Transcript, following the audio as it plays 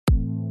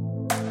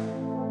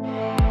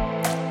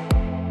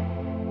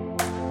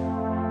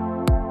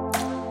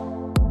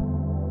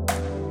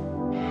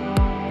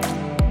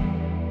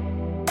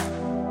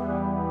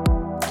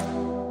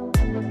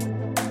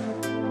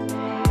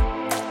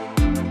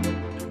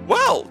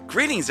Well,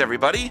 greetings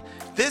everybody.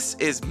 This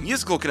is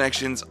Musical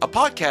Connections, a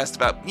podcast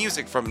about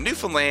music from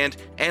Newfoundland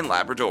and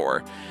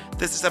Labrador.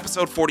 This is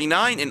episode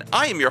 49, and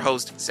I am your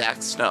host,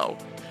 Zach Snow.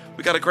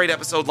 We got a great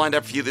episode lined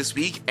up for you this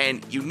week,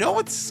 and you know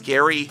what's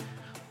scary?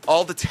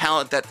 All the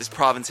talent that this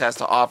province has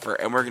to offer,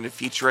 and we're going to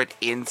feature it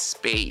in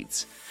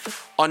spades.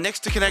 On Next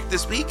to Connect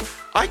this week,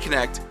 I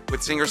connect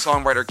with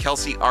singer-songwriter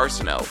Kelsey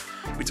Arsenault.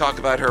 We talk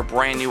about her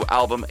brand new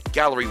album,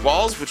 Gallery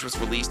Walls, which was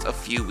released a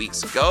few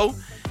weeks ago.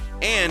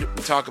 And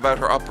we talk about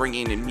her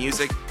upbringing in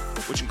music,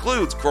 which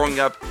includes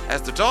growing up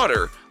as the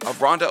daughter of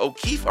Rhonda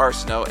O'Keefe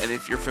Arsenault. And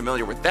if you're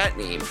familiar with that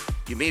name,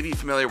 you may be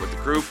familiar with the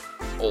group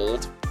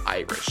Old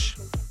Irish.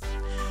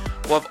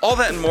 We'll have all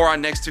that and more on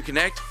Next to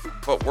Connect,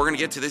 but we're going to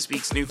get to this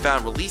week's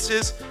newfound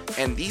releases.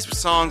 And these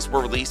songs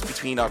were released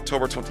between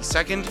October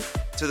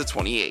 22nd to the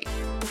 28th.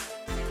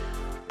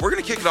 We're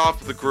going to kick it off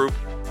with a group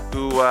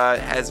who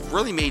has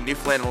really made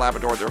Newfoundland and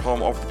Labrador their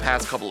home over the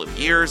past couple of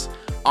years,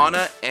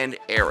 Anna and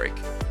Eric.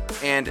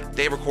 And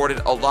they recorded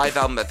a live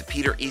album at the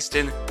Peter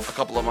Easton a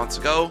couple of months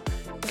ago,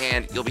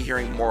 and you'll be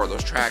hearing more of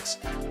those tracks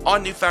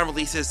on newfound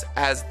releases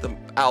as the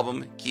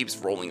album keeps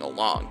rolling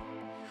along.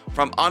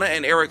 From Anna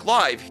and Eric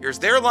Live, here's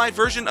their live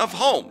version of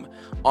Home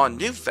on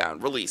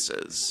newfound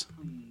releases.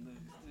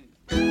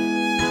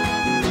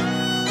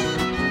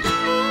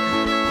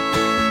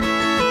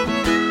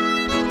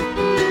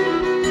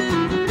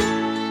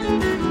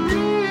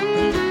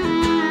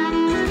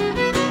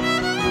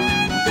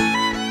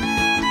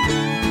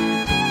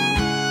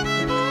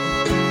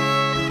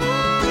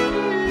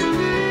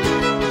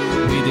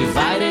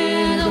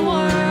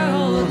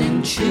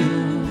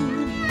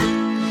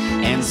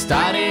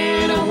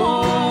 Started a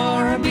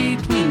war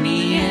between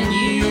me and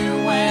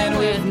you, and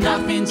with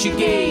nothing to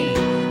gain,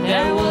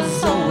 there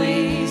was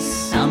always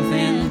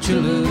something to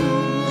lose.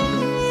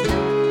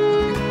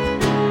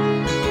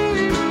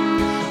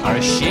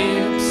 Our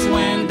ships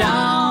went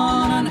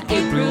down on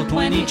April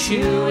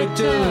 22. It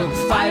took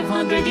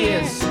 500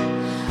 years,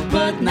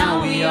 but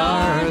now we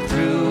are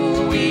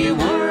through. We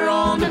were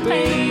on the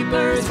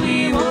papers,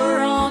 we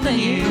were on the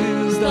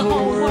news. The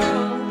whole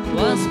world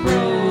was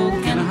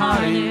broken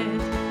hearted,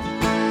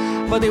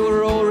 but they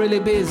were all really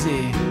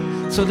busy,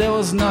 so there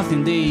was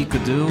nothing they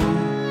could do.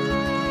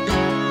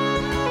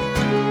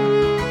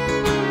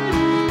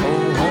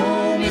 Oh,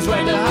 home is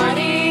where the heart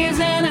is,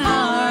 and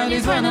heart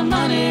is where the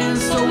money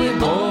is. So we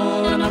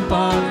bought an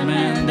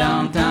apartment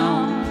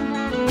downtown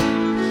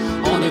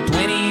on the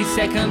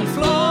 22nd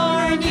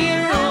floor,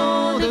 near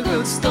all the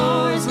good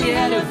stores. We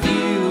had a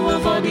view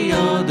of all the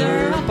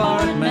other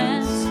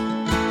apartments.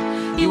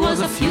 It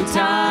was a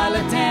futile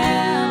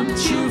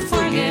attempt to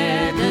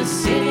forget the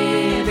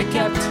city that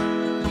kept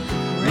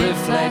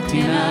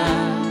reflecting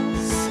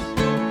us.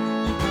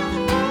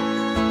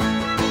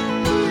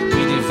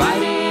 We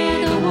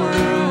divided the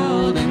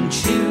world in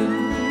two,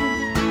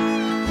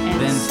 and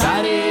then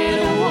started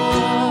a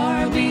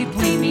war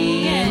between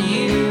me and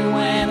you.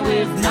 And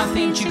with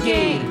nothing to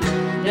gain,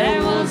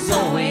 there was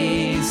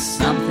always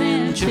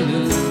something to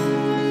lose.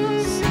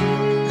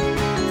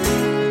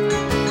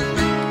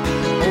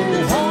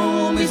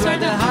 Where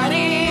the heart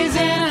is,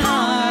 and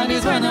heart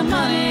is where the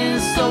money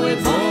is. So we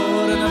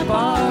bought an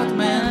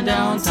apartment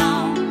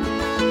downtown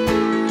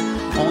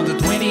on the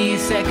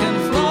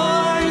 22nd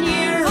floor,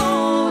 near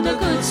all the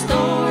good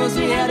stores.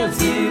 We had a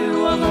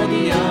view of all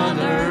the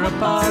other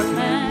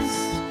apartments.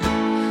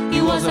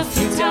 It was a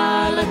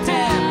futile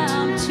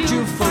attempt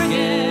to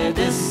forget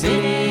the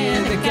city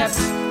that kept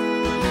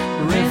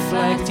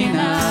reflecting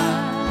us.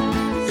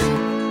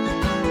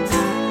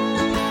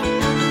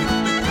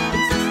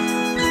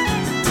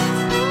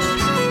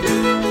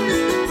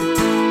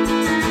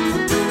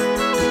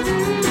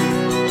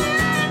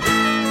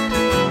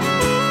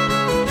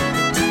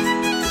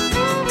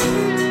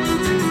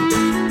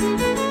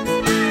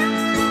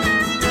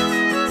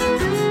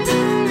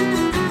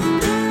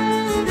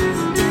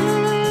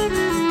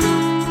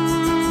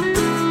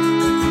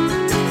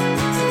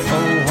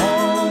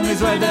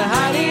 Where the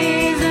heart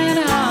is, and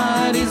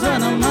heart is where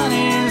the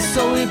money is.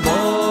 So we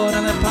bought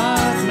an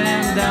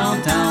apartment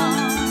downtown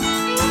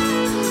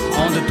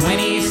on the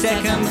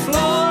 22nd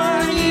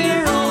floor,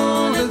 near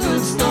all the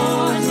good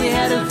stores. We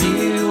had a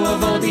view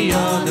of all the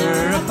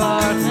other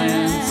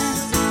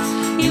apartments.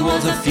 It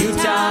was a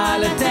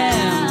futile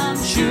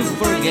attempt to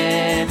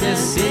forget the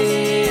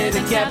city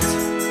that kept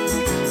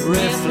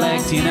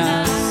reflecting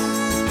us.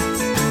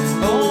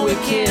 Oh,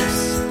 it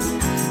keeps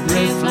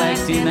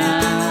reflecting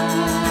us.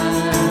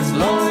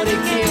 Lord,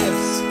 it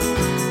keeps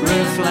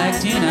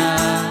reflecting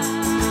us.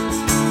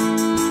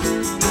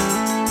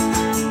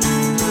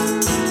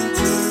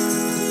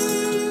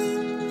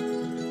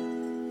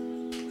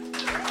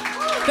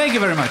 Thank you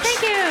very much.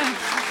 Thank you.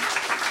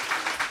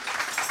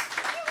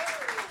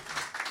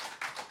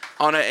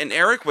 Anna and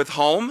Eric with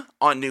Home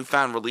on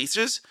newfound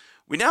releases.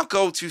 We now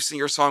go to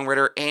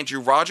singer-songwriter Andrew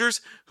Rogers,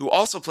 who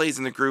also plays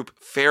in the group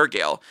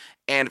Fairgale.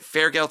 And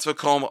Fairgale took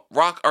home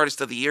Rock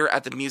Artist of the Year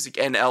at the Music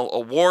NL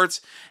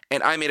Awards.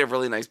 And I made a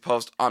really nice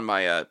post on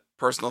my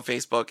personal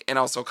Facebook and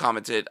also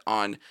commented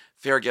on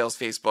Fairgale's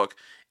Facebook.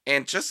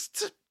 And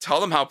just to tell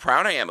them how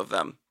proud I am of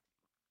them.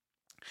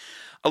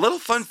 A little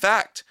fun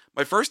fact,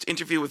 my first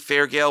interview with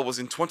Fairgale was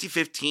in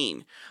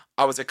 2015.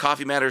 I was at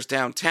Coffee Matters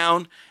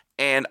downtown,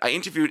 and I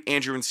interviewed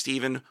Andrew and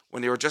Steven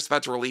when they were just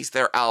about to release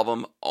their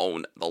album,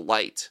 Own the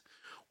Light.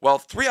 Well,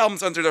 3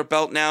 albums under their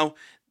belt now,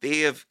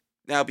 they have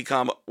now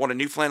become one of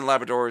Newfoundland and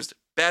Labrador's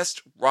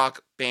best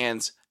rock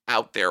bands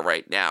out there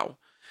right now.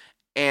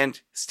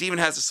 And Steven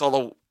has a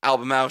solo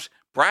album out,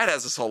 Brad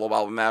has a solo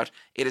album out,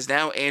 it is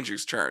now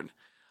Andrew's turn.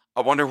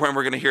 I wonder when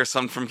we're going to hear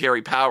something from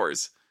Gary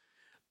Powers.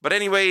 But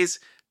anyways,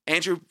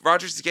 Andrew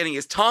Rogers is getting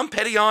his Tom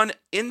Petty on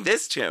in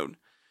this tune.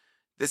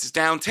 This is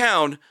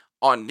Downtown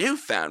on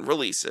Newfound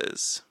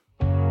Releases.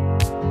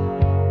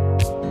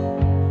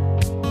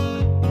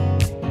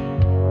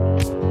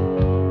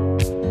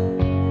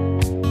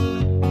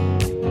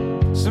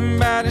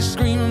 Somebody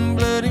screaming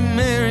Bloody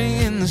Mary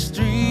in the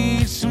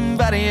street.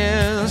 Somebody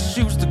else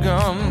shoots the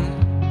gun.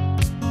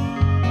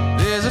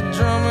 There's a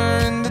drummer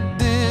in the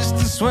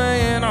distance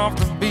swaying off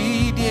the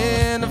beat.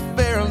 Yeah, and the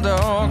feral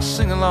dogs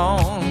sing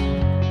along.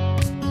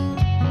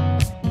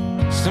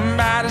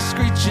 Somebody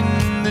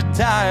screeching the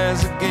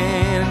tires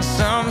again, and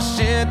some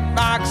shit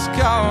box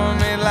calling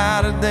me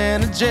louder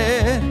than a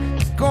jet.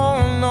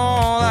 Going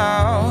all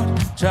out,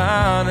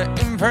 trying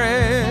to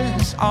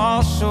impress,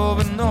 all show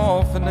but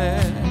no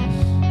finesse.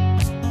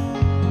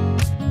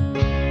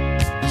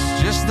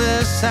 It's just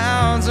the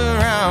sounds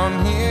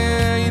around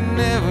here, you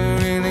never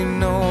really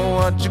know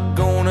what you're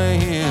gonna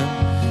hear.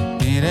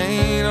 It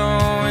ain't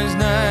always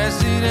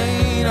nice, it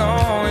ain't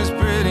always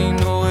pretty,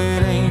 no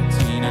it ain't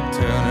Tina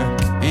Turner.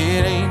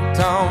 It ain't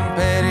Tom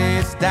Petty,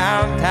 it's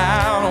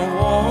downtown,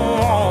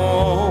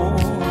 oh,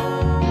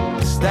 whoa.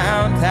 It's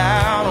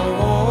downtown, oh,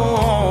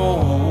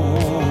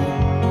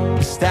 whoa.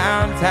 It's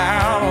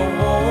downtown, oh,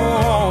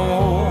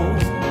 whoa.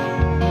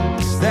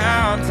 It's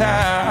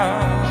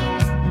downtown.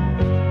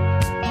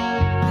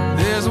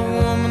 There's a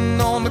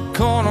woman on the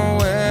corner,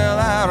 well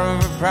out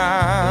of her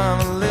prime,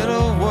 a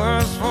little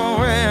worse for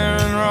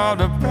wearing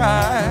robbed her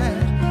pride.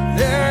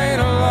 There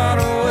ain't a lot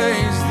of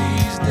ways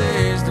these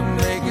days to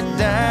make it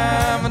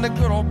dime, and the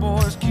good old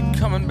boys keep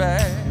coming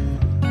back.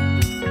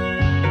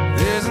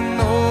 There's an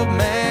old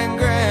man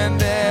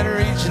granddad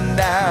reaching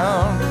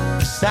down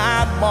the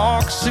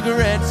sidewalk,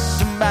 cigarettes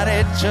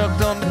somebody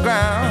chucked on the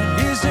ground.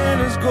 He's in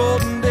his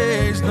golden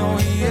days, no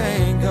he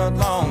ain't got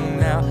long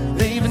now.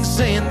 They've been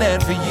saying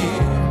that for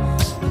years.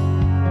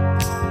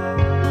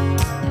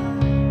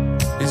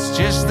 It's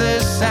just the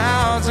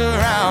sounds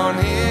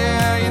around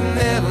here, you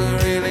never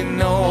really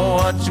know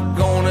what you're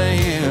gonna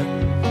hear.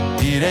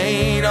 It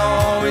ain't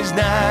always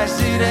nice,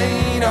 it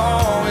ain't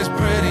always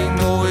pretty,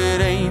 no it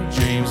ain't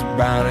James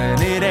Brown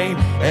and it ain't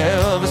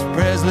Elvis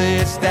Presley.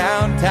 It's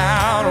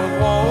downtown, oh,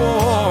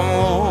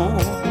 whoa.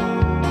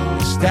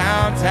 It's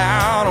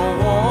downtown, oh,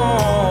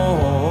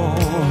 whoa.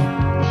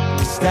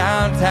 It's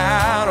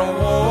downtown, oh,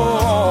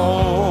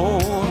 whoa.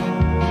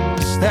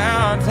 It's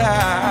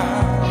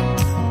downtown.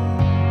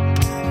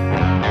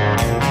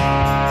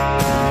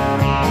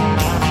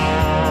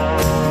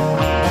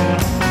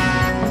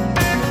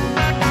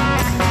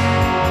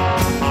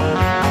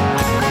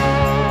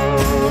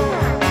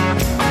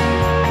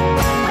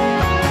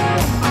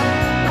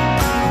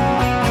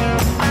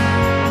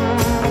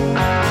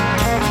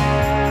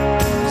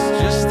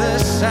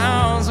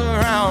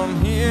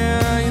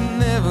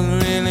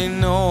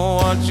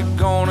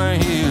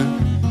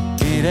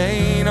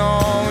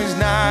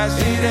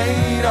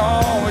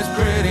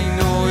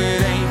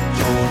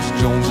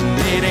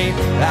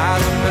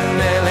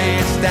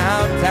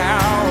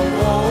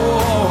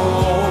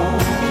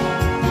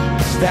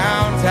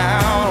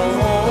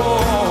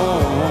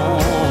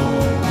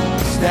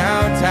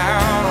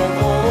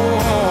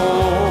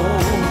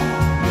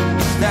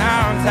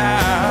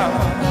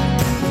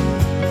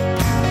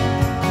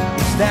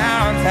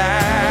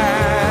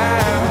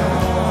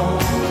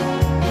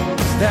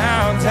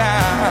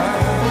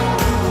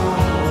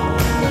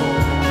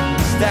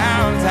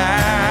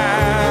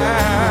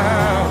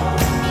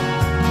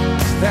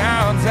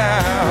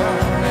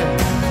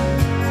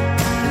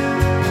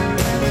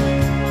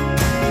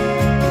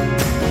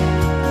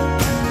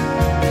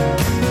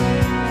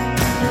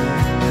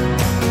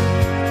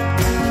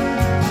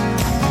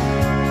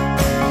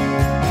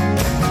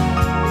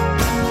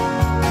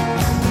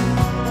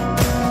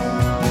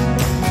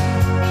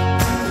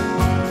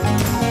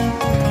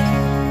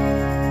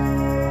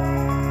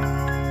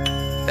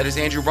 That is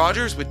Andrew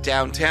Rogers with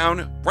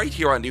Downtown, right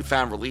here on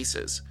Newfound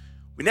Releases.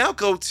 We now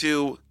go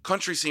to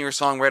country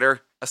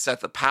singer-songwriter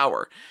Asetha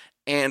Power,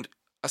 and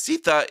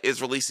Asetha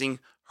is releasing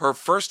her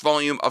first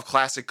volume of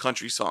classic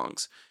country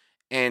songs,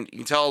 and you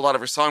can tell a lot of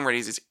her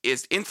songwriting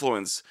is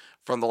influenced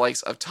from the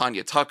likes of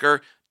Tanya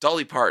Tucker,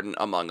 Dolly Parton,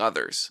 among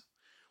others.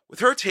 With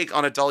her take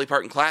on a Dolly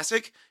Parton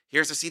classic,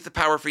 here's Asetha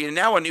Power for you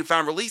now on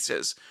Newfound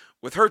Releases,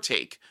 with her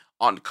take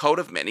on Coat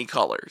of Many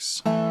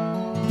Colors.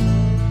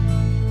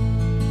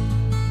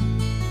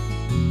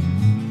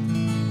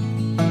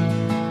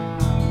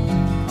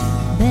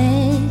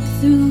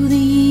 Through the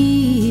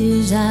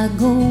years I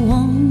go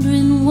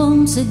wandering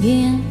once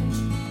again,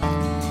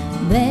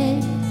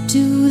 back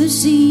to the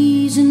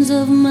seasons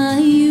of my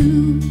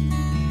youth,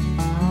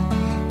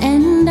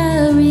 and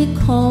I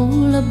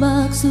recall a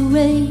box of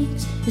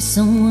rags that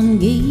someone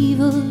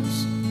gave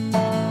us,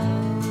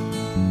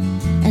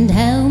 and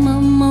how my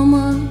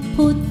mama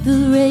put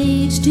the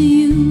rags to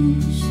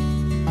use.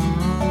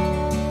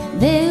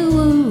 There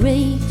were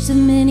rags of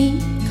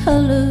many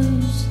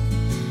colors,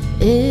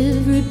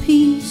 every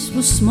piece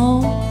was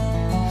small.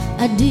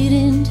 I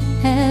didn't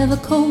have a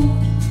coat,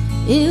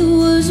 it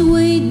was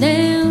way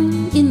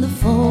down in the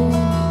fall.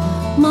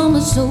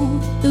 Mama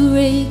sewed the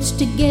rags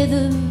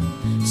together,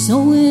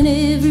 sewing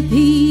every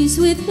piece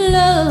with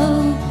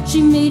love.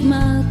 She made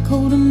my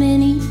coat of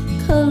many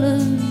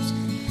colors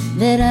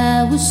that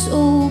I was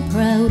so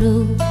proud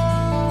of.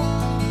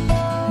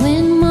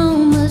 When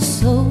Mama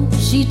sewed,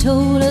 she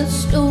told a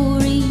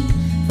story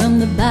from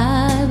the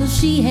Bible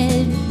she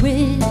had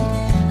read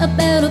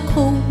about a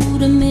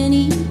coat of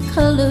many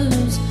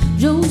colors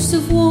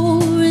Joseph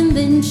wore, and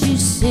then she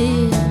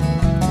said,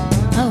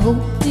 I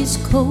hope this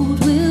coat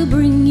will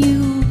bring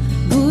you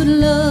good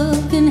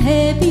luck and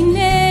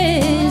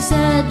happiness.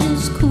 I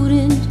just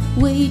couldn't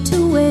wait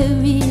to wear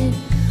it.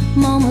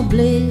 Mama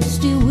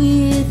blessed it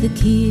with a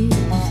kiss.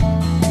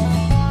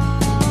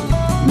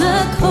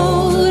 My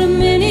coat of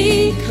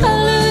many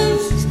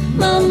colors,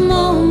 my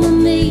mama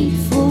made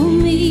for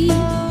me,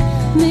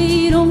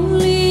 made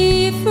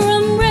only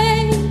from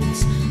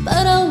rags,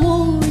 but I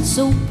wore it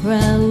so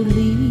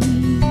proudly.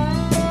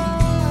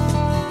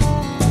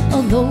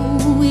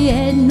 Although we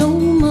had no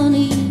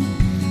money,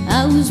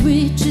 I was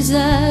rich as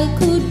I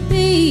could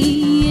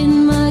be.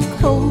 In my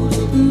coat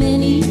of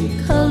many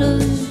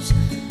colors,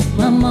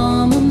 my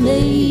mama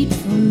made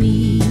for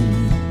me.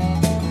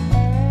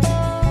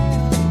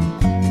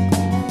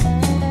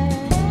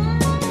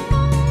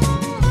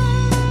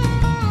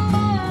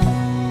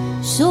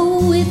 So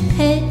with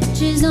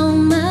patches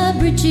on my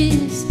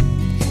breeches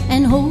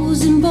and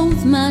holes in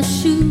both my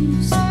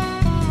shoes,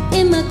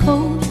 in my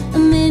coat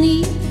of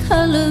many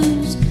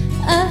colors,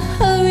 I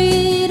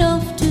hurried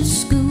off to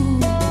school,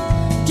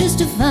 just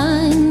to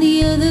find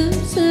the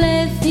others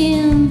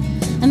laughing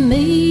and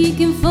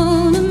making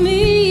fun of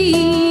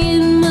me.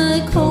 In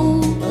my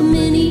coat of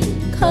many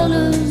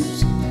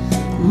colors,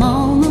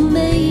 Mama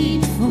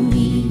made for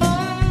me.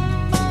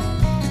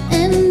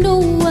 And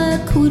oh,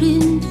 I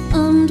couldn't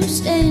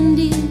understand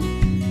it,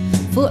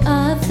 for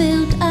I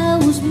felt I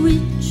was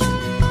rich,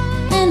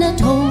 and I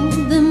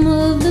told them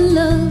of the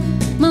love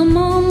my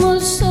mom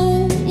was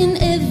so in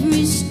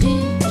every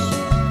stitch.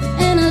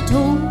 And I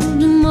told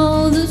them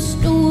all the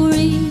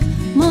story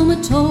Mama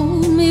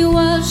told me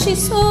while she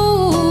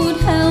sewed,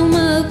 how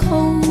my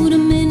coat of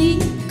many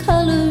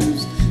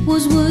colors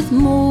was worth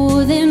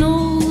more than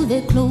all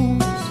their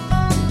clothes.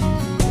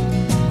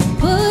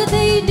 But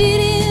they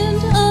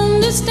didn't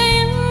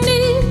understand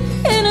it,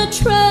 and I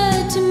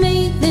tried to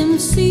make them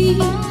see.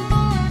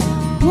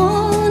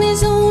 One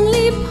is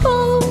only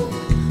poor,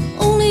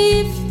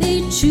 only if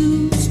they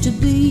choose to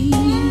be.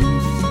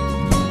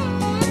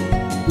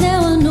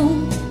 Now I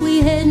know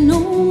we had no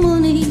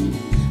money,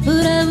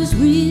 but I was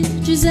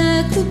rich as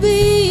I could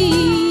be.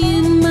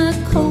 In my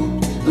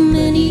coat of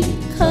many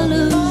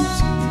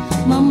colors,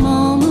 my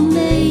mama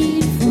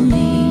made for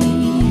me,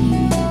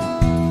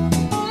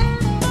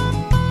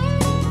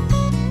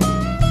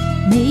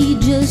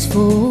 made just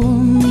for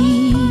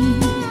me.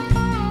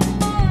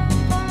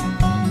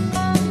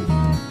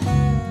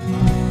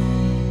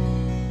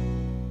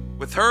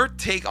 With her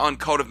take on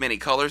Coat of Many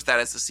Colors, that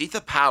is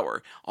Asetha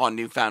Power on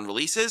Newfound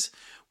Releases,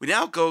 we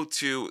now go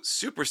to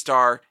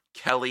superstar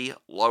Kelly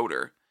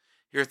Loader.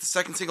 Here's the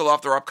second single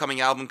off their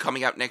upcoming album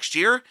coming out next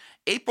year,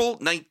 April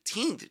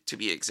 19th to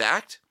be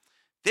exact.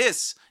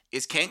 This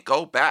is Can't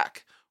Go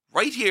Back,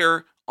 right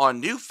here on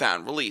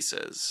Newfound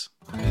Releases.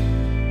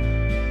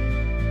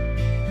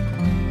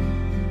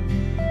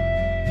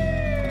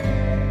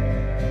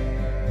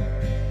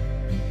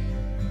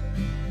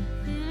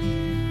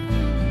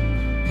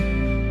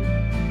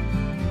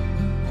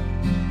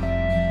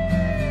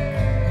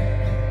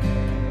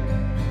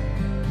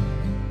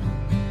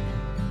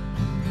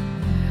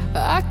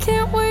 I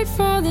can't wait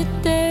for the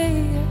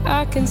day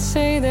I can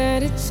say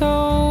that it's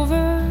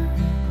over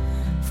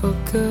for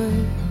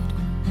good.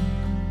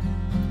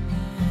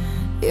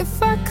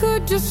 If I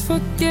could just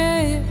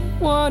forget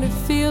what it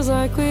feels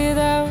like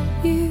without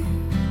you,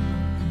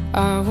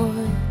 I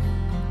would.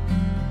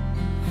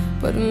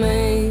 But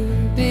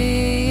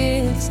maybe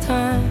it's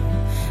time,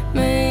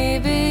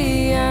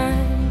 maybe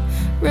I'm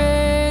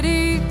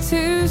ready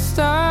to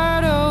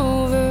start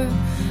over.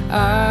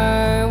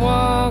 I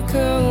walk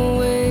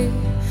away,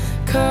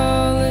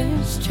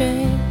 colors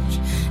change.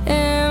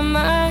 Am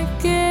I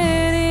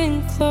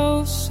getting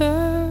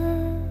closer?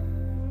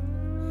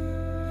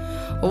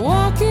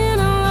 Walking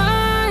a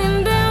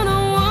line down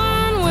a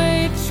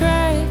one-way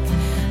track.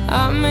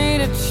 I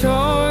made a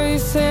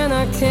choice and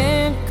I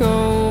can't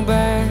go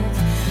back.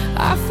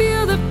 I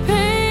feel the pain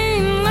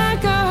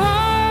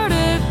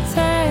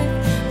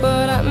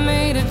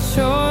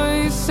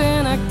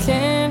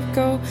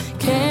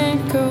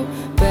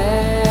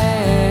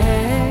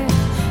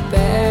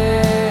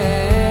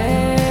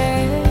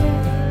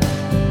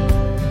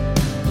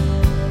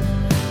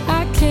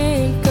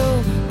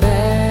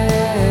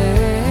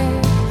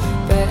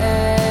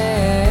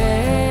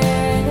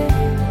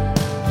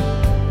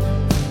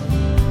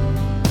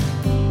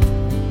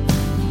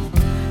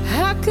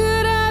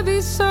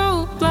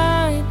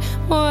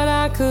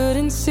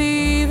couldn't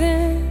see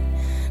then,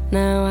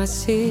 now I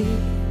see.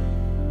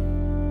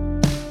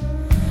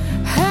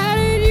 How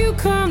did you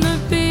come to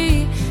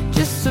be?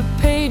 Just a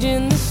page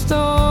in the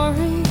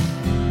story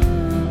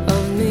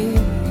of me.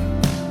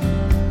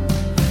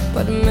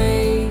 But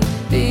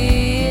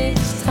maybe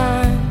it's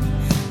time,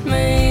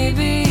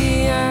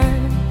 maybe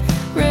I'm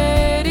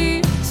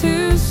ready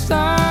to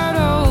start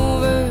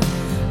over.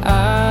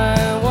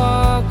 I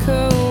walk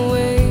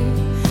away,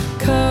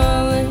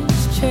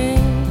 colors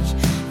change.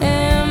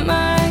 Am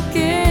I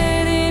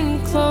getting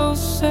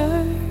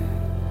closer?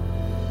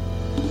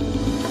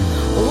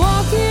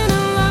 Walking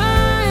a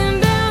line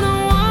down a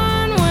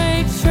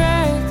one-way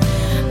track.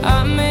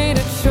 I made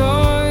a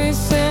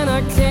choice and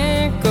I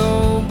can't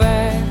go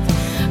back.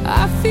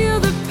 I feel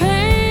the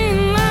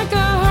pain like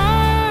a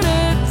heart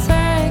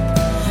attack.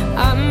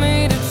 I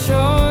made a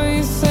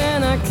choice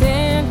and I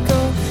can't go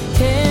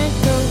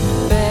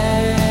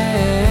back,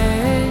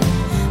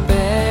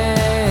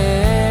 back.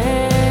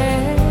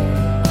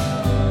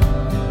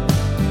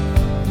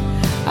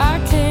 I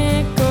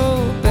can't go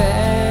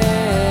back,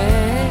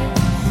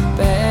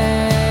 back.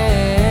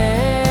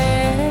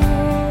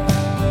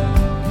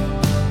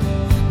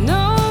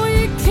 No,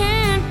 you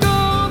can't go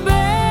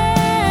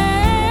back,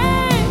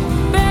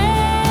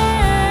 back.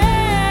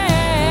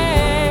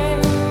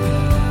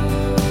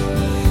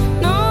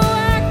 No,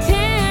 I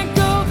can't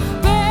go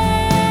back,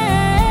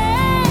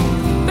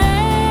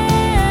 back.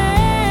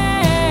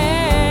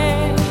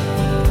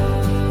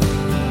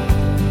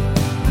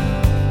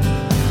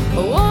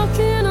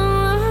 Walking a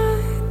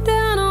line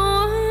down a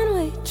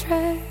one-way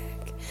track.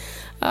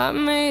 I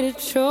made a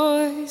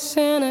choice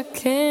and I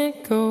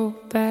can't go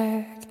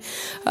back.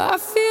 I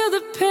feel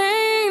the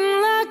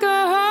pain like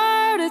a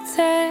heart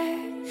attack,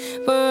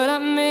 but I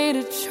made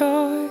a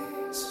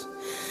choice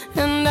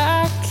and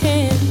I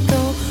can't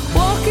go.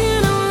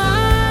 Walking a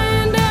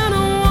line down a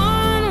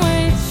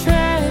one-way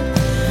track.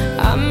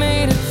 I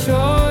made a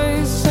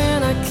choice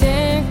and I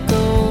can't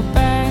go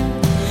back.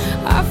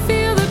 I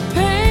feel the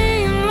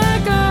pain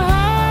like a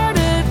heart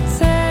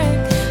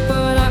attack,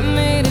 but I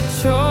made a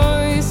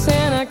choice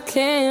and I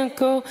can't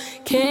go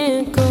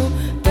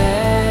back,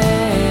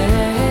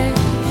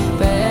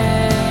 back.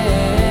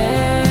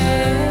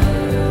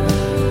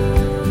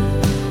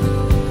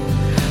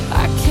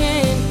 I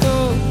can't go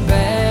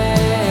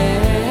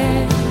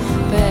back,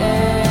 back.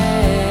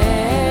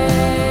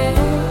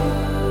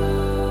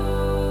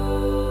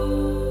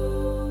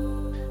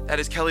 That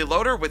is Kelly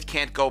Loader with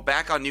Can't Go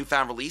Back on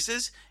Newfound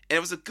Releases, and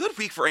it was a good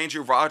week for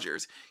Andrew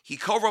Rogers. He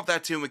co-wrote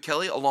that tune with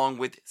Kelly along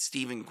with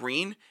Stephen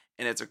Green,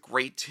 and it's a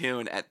great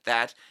tune at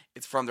that.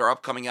 It's from their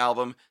upcoming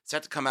album,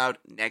 set to come out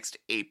next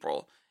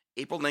April.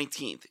 April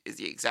 19th is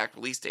the exact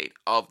release date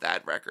of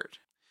that record.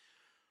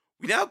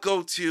 We now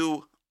go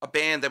to a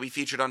band that we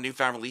featured on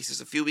Newfound Releases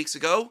a few weeks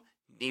ago,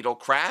 Needle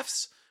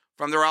Crafts.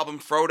 From their album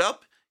Throwed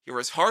Up, here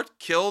is Heart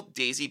Killed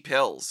Daisy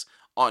Pills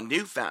on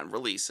Newfound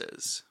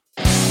Releases.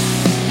 I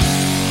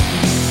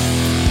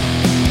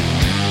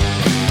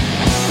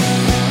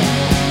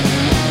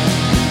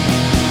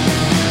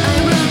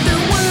wrote the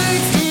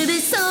words to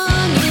this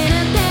song in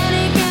a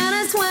panic and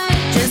a sweat,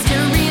 just to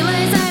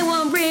realize I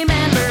won't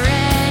remember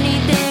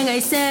anything I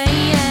said.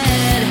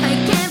 I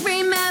can't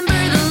remember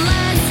the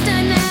last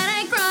time that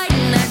I cried,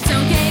 and that's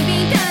okay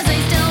because I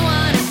still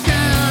want to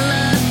curl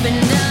up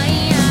and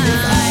die.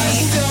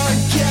 Start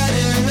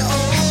getting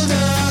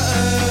older,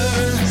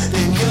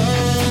 and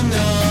you'll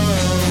know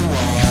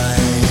why.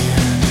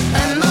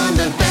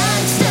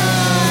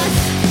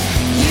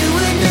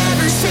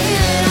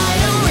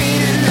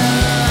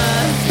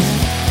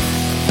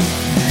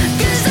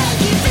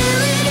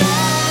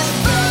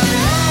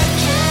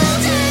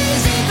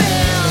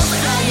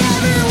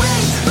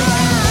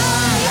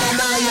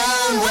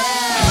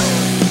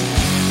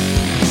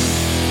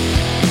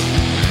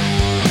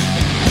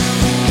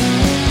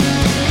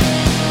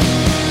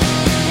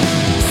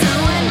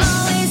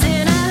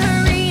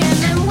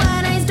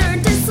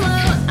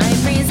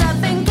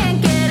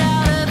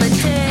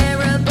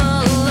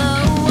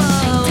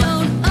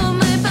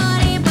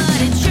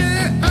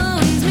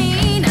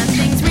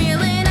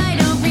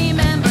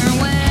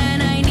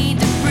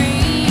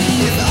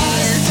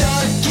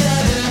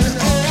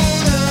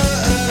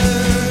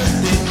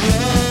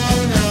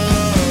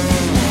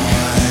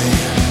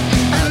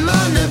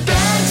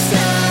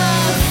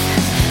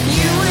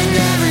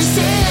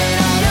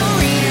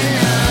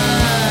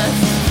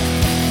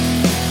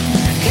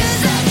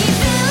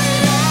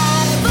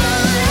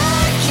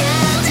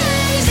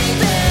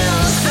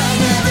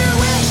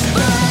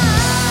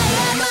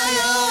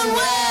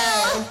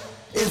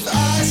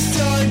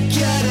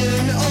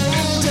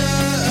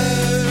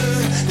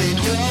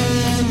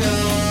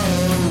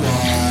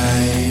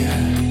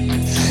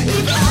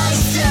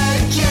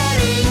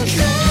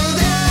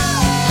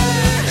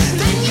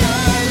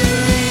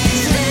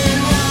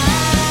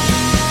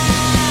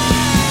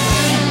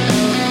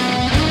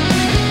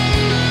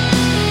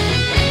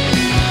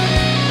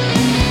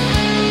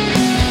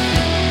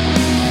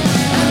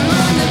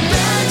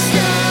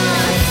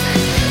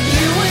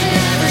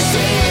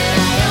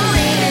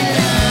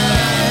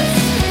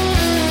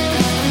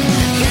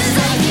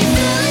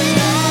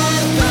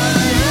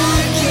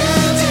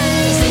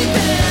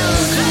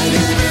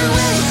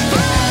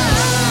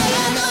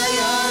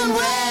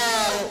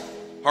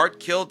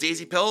 Kill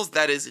Daisy Pills,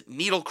 that is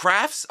Needle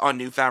Crafts on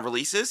Newfound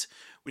Releases.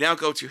 We now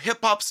go to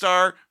hip-hop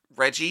star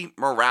Reggie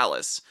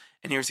Morales.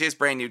 And here's his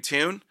brand new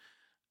tune.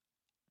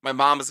 My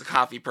mom is a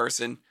coffee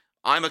person.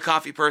 I'm a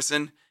coffee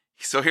person.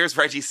 So here's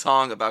Reggie's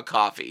song about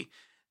coffee.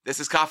 This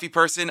is Coffee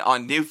Person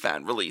on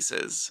Newfound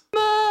Releases.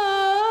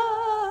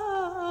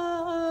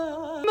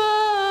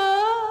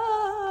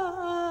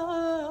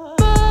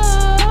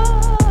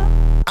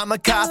 I'm a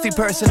coffee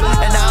person, and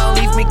I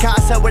don't leave me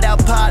casa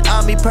without pot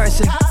on me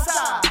person.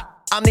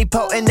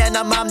 Omnipotent and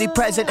I'm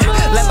omnipresent.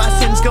 Let my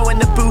sins go in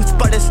the booth,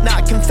 but it's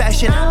not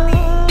confession.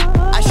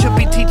 I should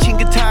be teaching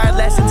guitar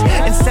lessons.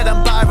 Instead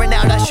I'm barring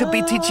out, I should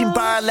be teaching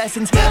bar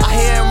lessons. I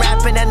hear them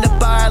rapping and the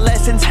bar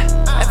lessons.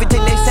 Everything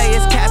they say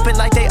is capping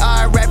like they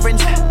are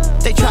reverends.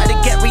 They try to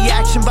get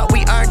reaction, but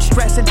we aren't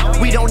stressing.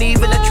 We don't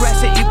even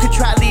address it. You could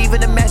try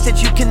leaving a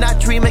message. You cannot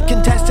dream it,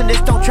 contesting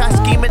this. Don't try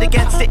scheme it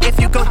against it. If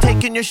you go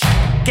taking your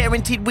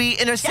guaranteed we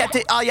intercept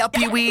it. All y'all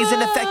pee-wees,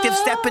 ineffective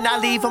stepping. I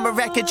leave them a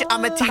wreckage.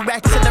 I'm a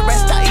T-Rex and the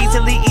rest I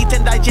easily eat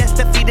and digest.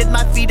 Defeated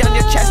my feet on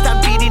your chest.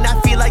 I'm beating, I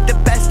feel like the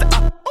best.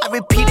 I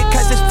repeat it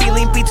cause this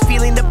feeling beats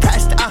feeling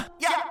depressed.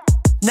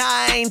 Nah,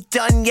 I ain't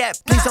done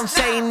yet, please don't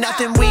say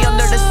nothing. We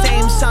under the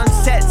same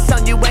sunset,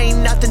 son, you ain't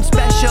nothing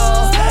special.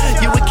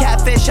 You a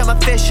catfish, I'm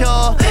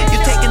official. You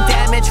taking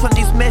damage from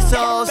these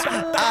missiles.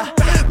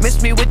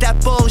 Miss me with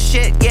that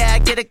bullshit, yeah,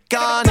 get it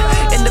gone.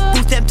 In the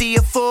booth, empty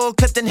a full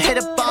clip, then hit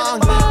a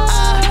bong.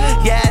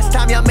 Yeah, it's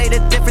time y'all made a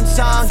different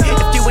song.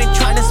 If you ain't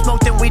trying to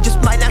smoke, then we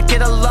just might not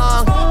get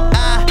along.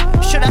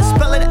 Should I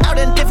spell it out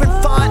in different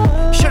font?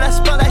 Should I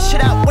spell that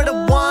shit out with a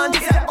wand?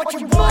 Is that what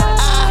you want?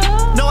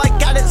 No, I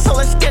got it, so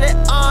let's get it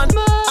on.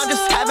 I'm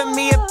just having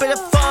me a bit of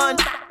fun.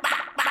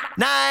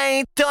 Nah, I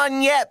ain't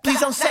done yet,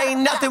 please don't say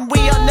nothing.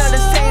 We under the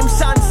same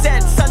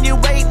sunset, son, you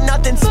ain't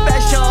nothing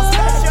special.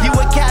 You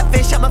a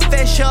catfish, I'm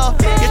official.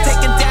 You're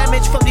taking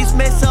damage from these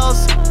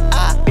missiles.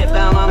 Get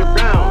down on the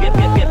ground, get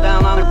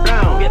down on the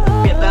ground,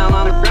 get down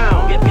on the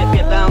ground,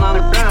 get down on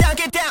the ground,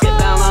 get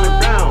down on the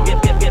ground,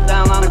 get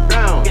down on the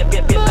ground, get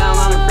down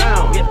on the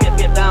ground,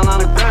 get down on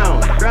the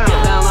ground,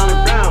 get down on the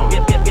ground,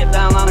 get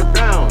down on the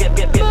ground,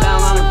 get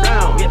down on the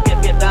ground,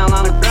 get down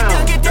on the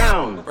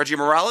ground. Reggie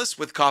Morales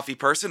with Coffee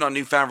Person on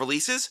Newfound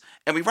Releases,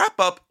 and we wrap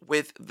up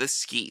with The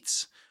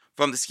Skeets.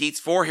 From The Skeets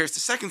 4, here's the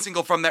second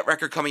single from that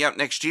record coming out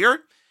next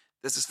year.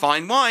 This is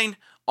Fine Wine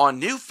on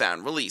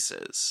Newfound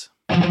Releases.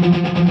 Through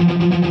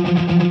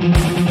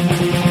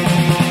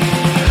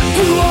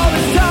all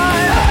this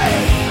time,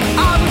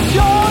 I was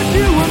sure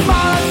you were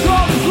mine, so I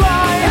was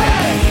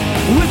lying.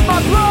 With my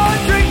blood,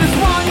 drink this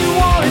wine, you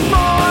wanted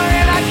more,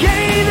 and I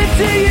gave it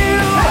to you.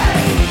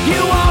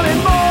 You wanted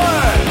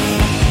more,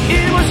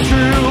 it was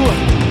true.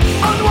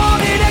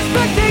 Unwanted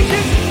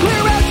expectations,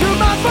 clear out to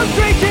my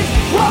frustrations.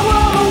 Whoa,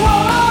 whoa,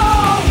 whoa,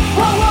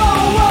 whoa,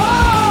 whoa,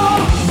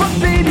 whoa. But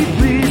baby,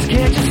 please,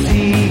 can't you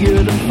see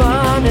you're the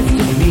finest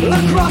of me?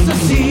 Across the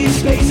sea,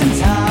 space and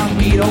time,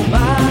 we don't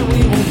mind,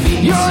 we won't be.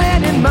 Your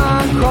hand in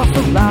mine, cross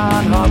the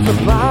line, hearts are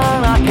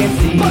blind, I can't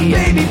see. But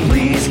baby,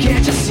 please,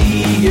 can't you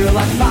see you're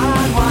like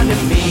fine wine to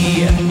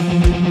me?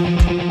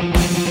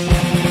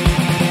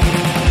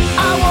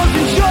 I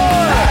wasn't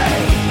sure,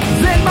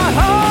 then my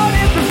heart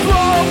hit the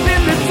floor,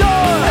 opened the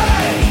door.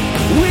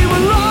 We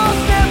were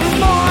lost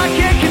evermore, I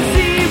can't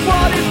conceive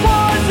what it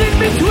was in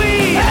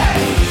between.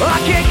 I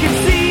can't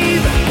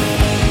conceive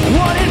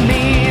what it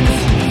means.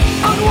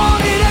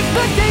 Unwanted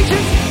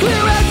expectations,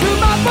 clear out to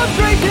my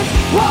frustrations.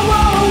 Whoa,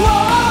 whoa,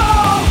 whoa,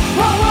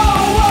 whoa,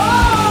 whoa,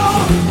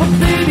 whoa. But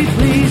baby,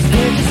 please,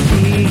 can't you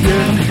see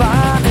you're the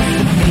finest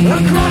of me?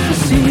 Across the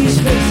sea,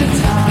 space and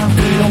time,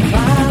 we don't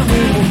mind, we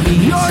won't be.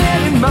 Your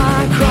head in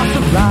mine, cross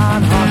the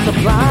line, hearts are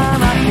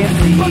blind, I can't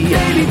see. But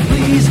baby,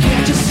 please,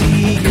 can't you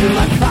see you're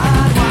like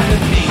fine wine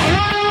with me?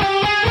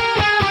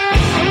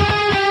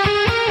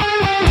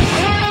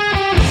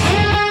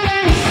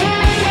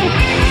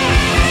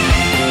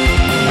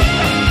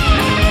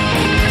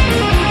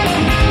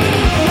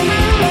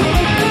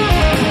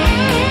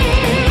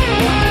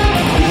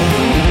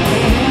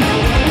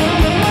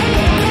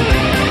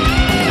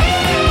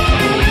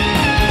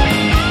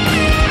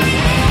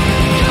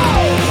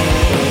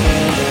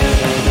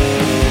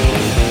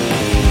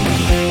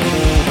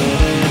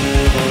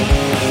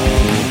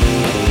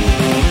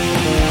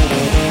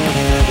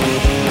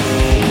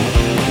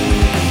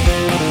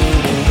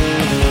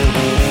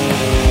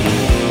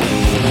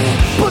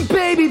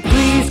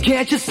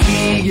 Can't you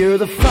see you're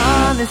the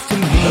finest to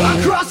me?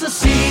 Across the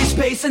sea,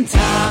 space and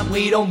time,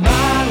 we don't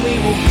mind, we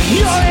will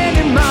be. Your hand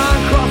in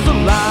mine, cross the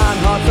line,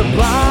 hearts are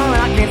blind,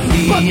 I can't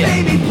see. But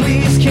baby,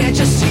 please, can't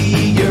you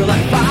see you're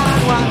like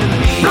fine wine to me?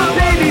 But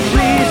baby,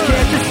 please,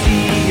 can't you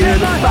see you're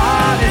the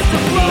finest to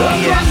me?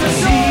 Across the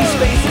sea,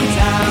 space and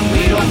time,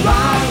 we don't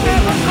mind, we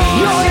will be.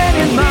 Your hand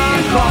in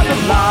mine, cross the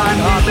line,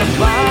 hearts are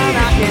blind,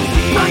 I can't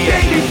see. But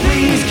baby,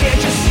 please, can't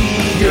you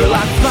see you're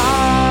like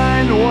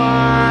fine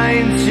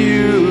wine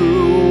to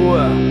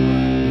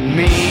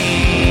me.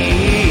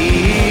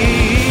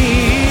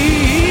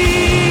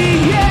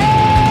 Yeah,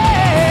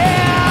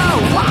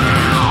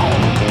 wow.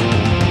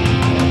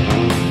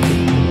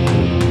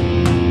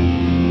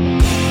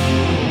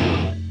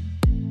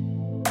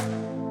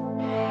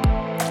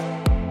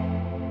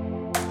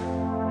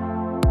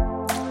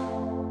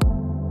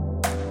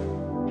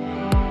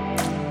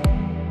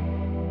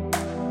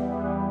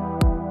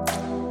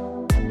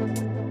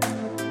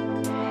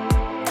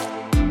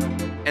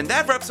 And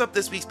that wraps up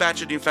this week's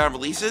batch of newfound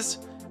releases.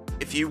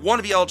 If you want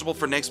to be eligible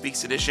for next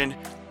week's edition,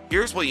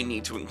 here's what you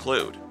need to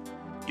include.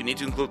 You need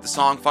to include the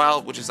song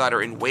file, which is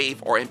either in WAV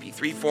or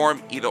MP3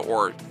 form, either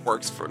or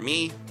works for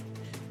me.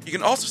 You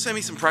can also send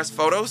me some press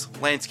photos,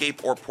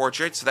 landscape or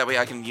portrait, so that way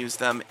I can use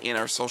them in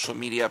our social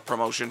media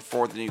promotion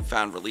for the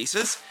newfound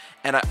releases.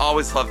 And I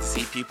always love to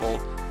see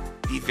people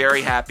be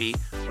very happy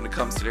when it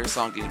comes to their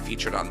song getting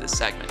featured on this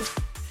segment.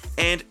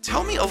 And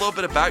tell me a little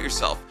bit about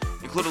yourself.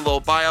 Include a little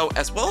bio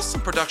as well as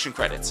some production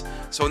credits.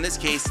 So in this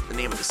case, the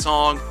name of the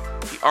song,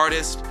 the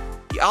artist,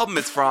 the album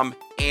it's from,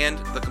 and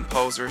the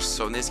composers.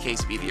 So in this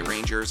case, be the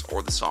arrangers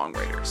or the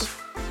songwriters.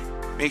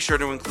 Make sure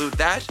to include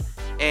that,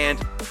 and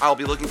I'll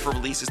be looking for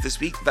releases this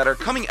week that are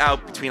coming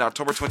out between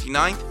October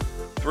 29th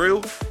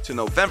through to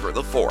November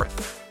the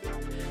 4th.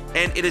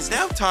 And it is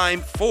now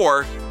time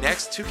for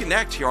Next to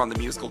Connect here on the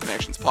Musical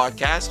Connections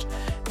podcast,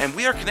 and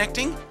we are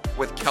connecting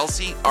with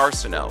Kelsey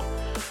Arsenault.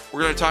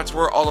 We're going to talk to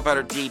her all about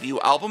her debut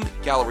album,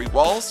 Gallery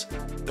Walls,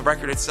 the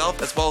record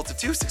itself, as well as the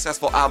 2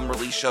 successful album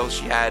release shows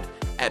she had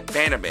at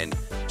Bannerman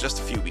just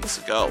a few weeks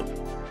ago.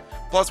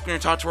 Plus, we're going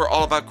to talk to her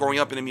all about growing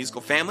up in a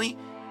musical family,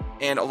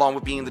 and along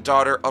with being the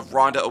daughter of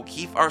Rhonda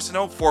O'Keefe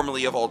Arsenault,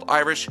 formerly of Old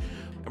Irish,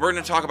 and we're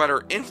going to talk about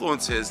her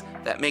influences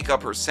that make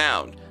up her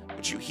sound,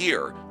 which you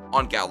hear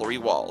on Gallery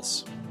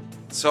Walls.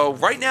 So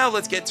right now,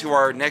 let's get to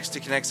our Next to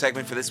Connect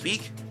segment for this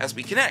week as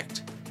we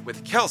connect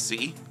with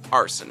Kelsey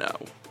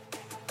Arsenault.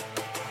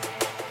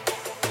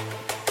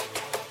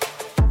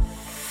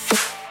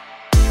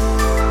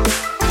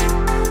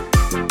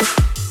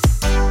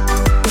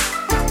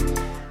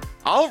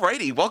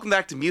 Alrighty, welcome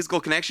back to Musical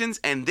Connections,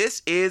 and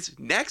this is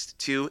Next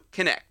to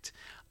Connect.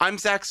 I'm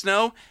Zach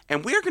Snow,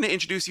 and we are going to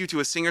introduce you to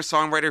a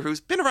singer-songwriter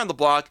who's been around the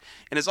block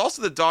and is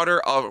also the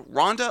daughter of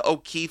Rhonda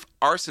O'Keefe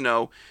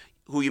Arsenault,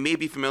 who you may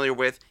be familiar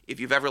with if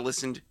you've ever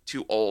listened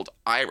to Old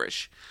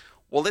Irish.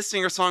 Well, this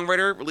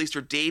singer-songwriter released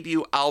her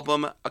debut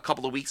album a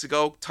couple of weeks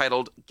ago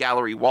titled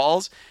Gallery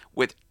Walls,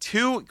 with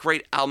 2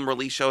 great album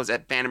release shows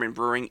at Bannerman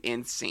Brewing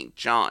in St.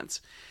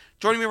 John's.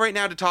 Joining me right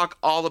now to talk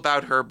all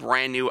about her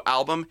brand new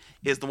album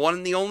is the one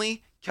and the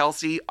only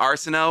Kelsey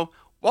Arsenault.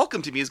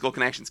 Welcome to Musical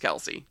Connections,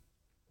 Kelsey.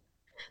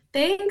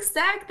 Thanks,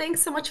 Zach.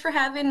 Thanks so much for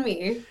having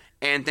me.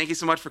 And thank you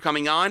so much for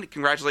coming on.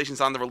 Congratulations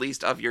on the release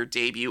of your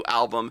debut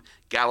album,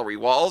 Gallery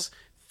Walls.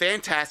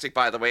 Fantastic,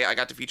 by the way. I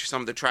got to feature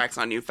some of the tracks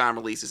on newfound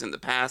releases in the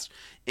past,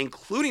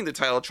 including the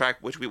title track,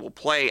 which we will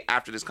play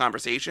after this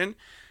conversation.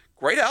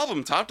 Great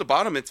album, top to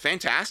bottom. It's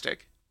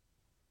fantastic.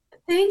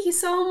 Thank you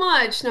so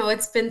much. No,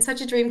 it's been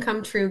such a dream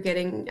come true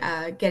getting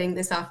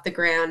this off the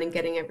ground and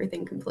getting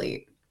everything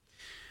complete.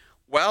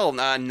 Well,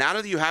 now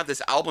that you have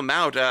this album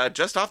out,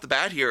 just off the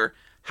bat here,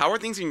 how are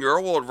things in your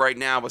world right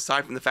now,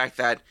 aside from the fact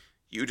that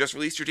you just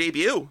released your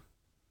debut?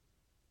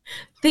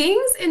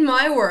 Things in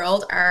my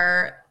world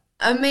are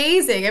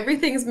amazing.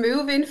 Everything's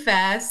moving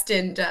fast,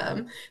 and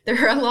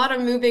there are a lot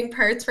of moving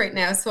parts right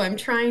now, so I'm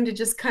trying to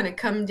just kind of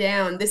come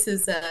down. This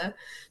is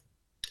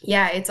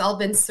it's all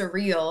been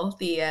surreal,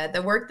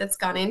 the work that's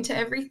gone into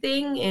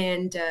everything,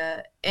 and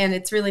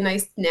it's really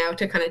nice now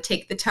to kind of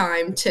take the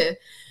time to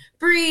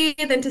breathe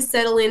and to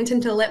settle in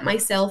and to let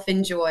myself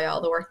enjoy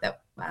all the work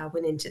that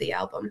went into the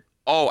album.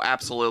 Oh,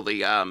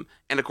 absolutely. And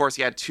of course,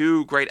 you had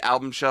 2 great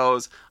album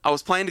shows. I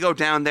was planning to go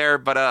down there,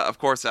 but of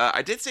course,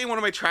 I did say one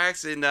of my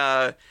tracks in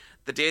the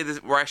day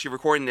that we're actually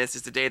recording this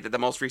is the day that the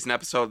most recent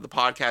episode of the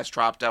podcast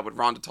dropped with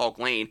Rhonda Talk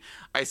Lane.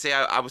 I say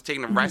I was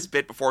taking a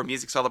respite before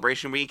Music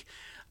Celebration Week.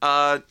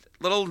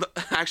 Little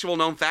actual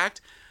known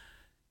fact,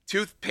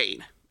 tooth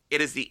pain. It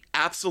is the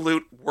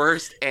absolute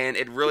worst, and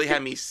it really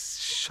had me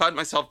shut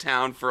myself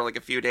down for like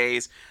a few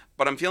days.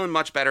 But I'm feeling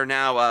much better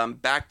now.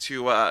 Back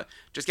to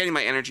just getting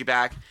my energy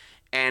back.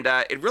 And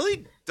it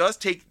really does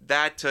take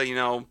that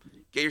to,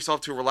 get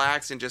yourself to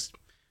relax and just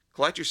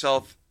collect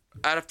yourself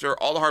after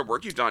all the hard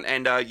work you've done.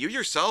 And you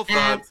yourself,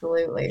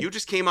 absolutely, you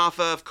just came off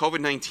of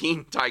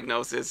COVID-19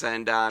 diagnosis,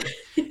 and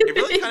it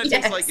really kind of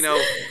yes. takes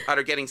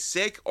either getting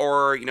sick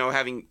or,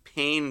 having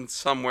pain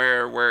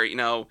somewhere where,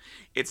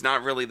 it's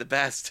not really the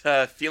best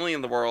feeling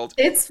in the world.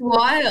 It's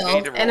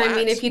wild. And I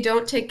mean, if you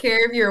don't take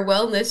care of your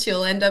wellness,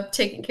 you'll end up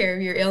taking care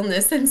of your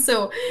illness. And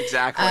so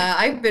exactly,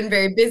 I've been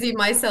very busy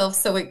myself.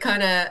 So it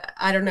kind of,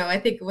 I don't know, I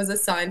think it was a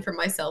sign for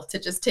myself to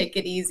just take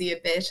it easy a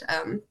bit.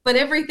 But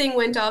everything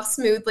went off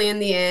smoothly in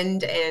the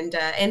end.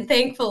 And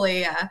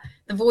thankfully,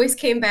 the voice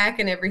came back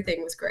and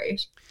everything was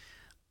great.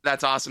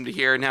 That's awesome to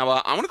hear. Now,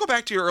 I want to go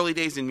back to your early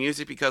days in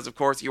music because, of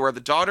course, you are the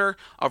daughter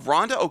of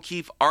Rhonda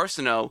O'Keefe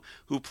Arsenault,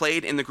 who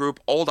played in the group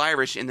Old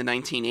Irish in the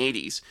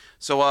 1980s.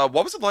 So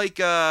what was it like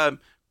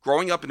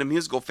growing up in a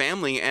musical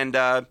family, and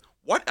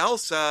what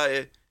else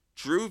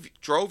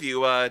drove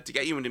you to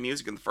get you into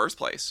music in the first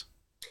place?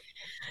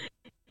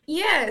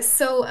 Yeah,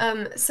 so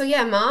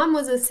Mom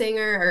was a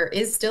singer, or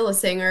is still a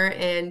singer,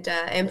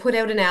 and put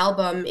out an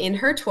album in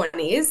her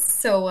 20s.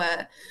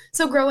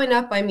 So growing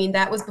up, I mean,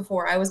 that was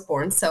before I was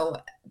born. So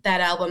that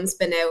album's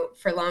been out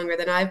for longer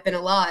than I've been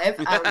alive.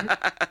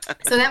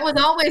 So that was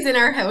always in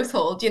our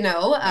household,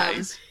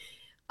 Nice.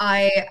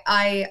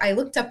 I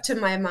looked up to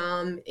my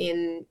mom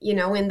in,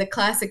 in the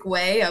classic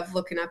way of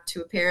looking up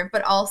to a parent,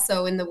 but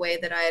also in the way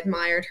that I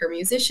admired her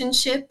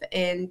musicianship.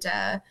 And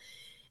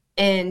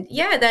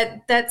yeah,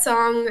 that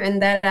song and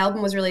that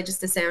album was really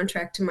just a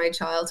soundtrack to my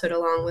childhood,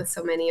 along with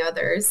so many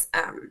others.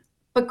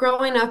 But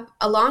growing up,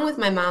 along with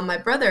my mom, my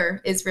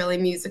brother is really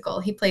musical.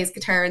 He plays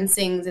guitar and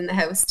sings in the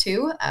house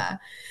too.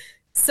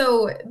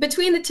 So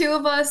between the two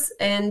of us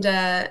and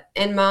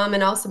mom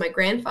and also my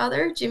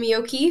grandfather, Jimmy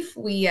O'Keefe,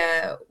 we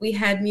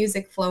had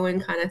music flowing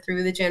kind of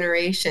through the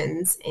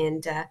generations,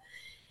 and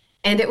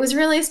it was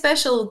really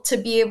special to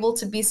be able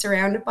to be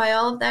surrounded by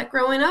all of that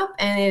growing up,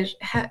 and it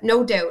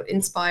no doubt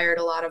inspired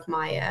a lot of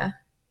my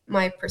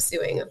my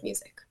pursuing of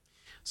music.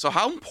 So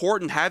how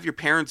important have your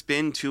parents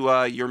been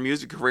to your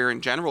music career in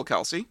general,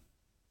 Kelsey?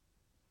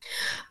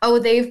 Oh,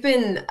 they've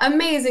been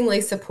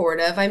amazingly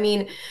supportive. I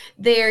mean,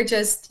 they're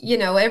just,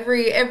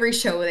 every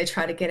show they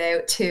try to get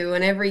out to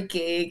and every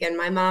gig, and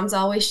my mom's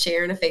always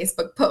sharing a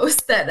Facebook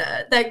post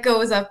that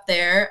goes up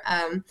there.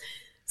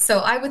 So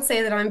I would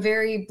say that I'm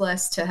very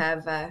blessed to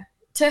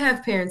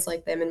have parents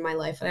like them in my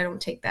life, and I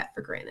don't take that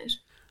for granted.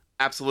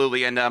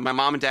 Absolutely. And my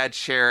mom and dad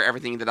share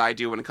everything that I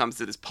do when it comes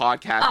to this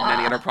podcast and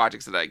any other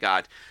projects that I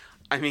got.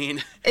 I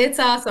mean, it's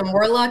awesome.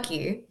 We're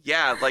lucky.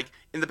 Yeah, like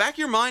in the back of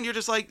your mind, you're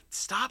just like,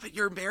 stop it.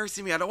 You're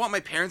embarrassing me. I don't want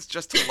my parents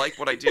just to like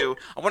what I do.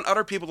 I want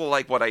other people to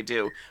like what I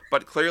do.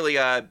 But clearly,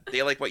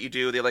 they like what you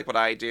do. They like what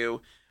I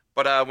do.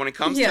 But when it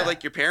comes to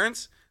like your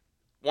parents,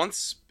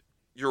 once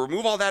you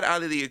remove all that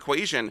out of the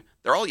equation,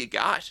 they're all you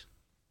got.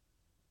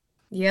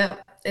 Yeah,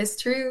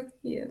 it's true.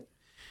 Yeah.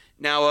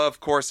 Now, of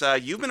course,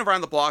 you've been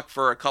around the block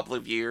for a couple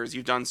of years.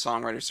 You've done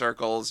songwriter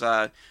circles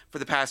for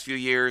the past few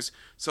years.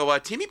 So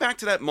take me back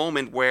to that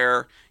moment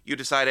where you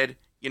decided,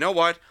 you know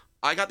what?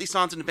 I got these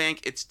songs in the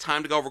bank. It's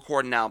time to go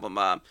record an album.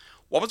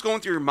 What was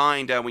going through your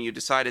mind when you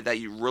decided that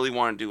you really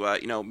wanted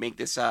to, make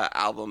this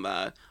album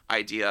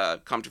idea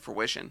come to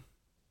fruition?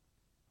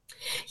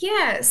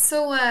 Yeah,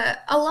 so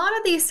a lot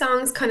of these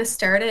songs kind of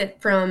started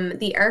from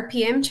the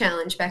RPM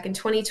challenge back in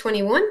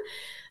 2021.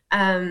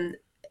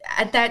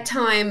 At that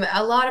time,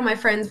 a lot of my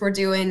friends were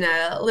doing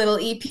little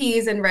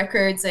EPs and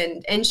records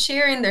and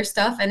sharing their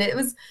stuff. And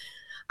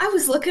I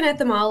was looking at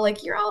them all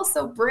like, you're all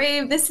so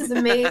brave. This is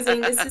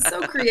amazing. This is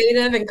so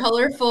creative and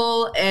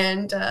colorful.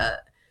 And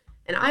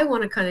I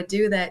want to kind of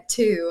do that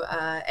too.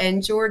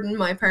 And Jordan,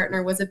 my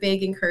partner, was a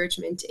big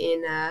encouragement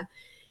in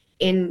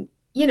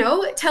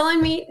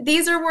telling me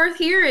these are worth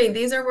hearing.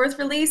 These are worth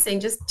releasing.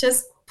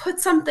 Just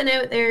put something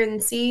out there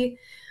and see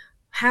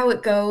how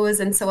it goes.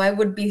 And so I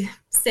would be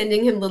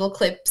sending him little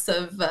clips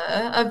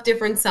of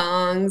different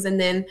songs, and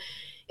then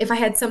if I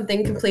had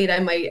something complete, I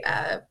might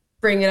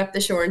bring it up the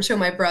shore and show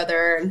my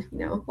brother, and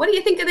what do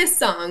you think of this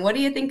song, what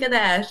do you think of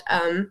that,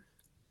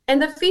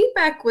 and the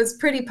feedback was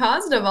pretty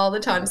positive all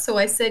the time. So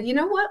I said, you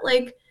know what,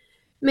 like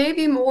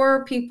maybe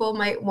more people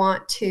might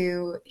want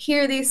to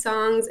hear these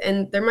songs,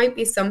 and there might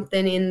be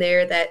something in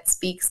there that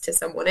speaks to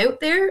someone out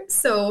there.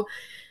 So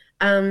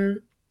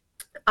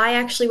I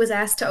actually was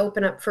asked to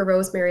open up for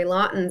Rosemary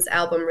Lawton's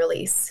album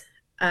release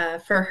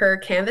for her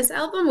Canvas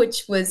album,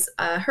 which was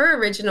her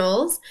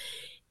originals.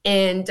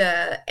 And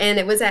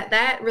it was at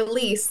that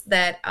release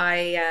that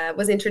I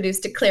was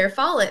introduced to Claire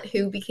Follett,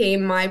 who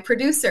became my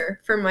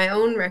producer for my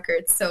own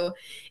records. So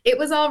it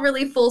was all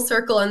really full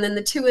circle. And then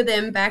the two of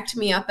them backed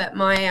me up at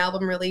my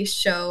album release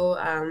show.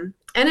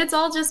 And it's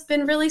all just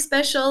been really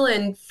special,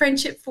 and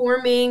friendship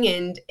forming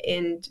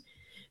and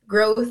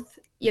growth.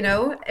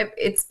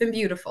 It's been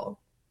beautiful.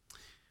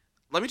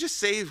 Let me just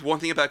say one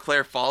thing about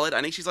Claire Follett.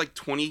 I think she's like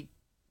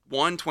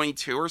 21,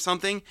 22 or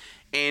something,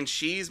 and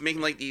she's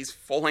making like these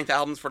full-length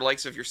albums for the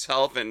likes of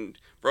yourself and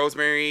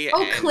Rosemary.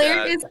 Oh, and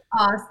Claire is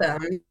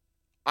awesome.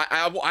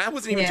 I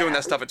wasn't even doing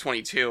that stuff at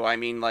 22. I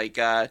mean, like,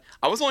 I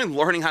was only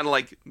learning how to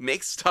like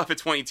make stuff at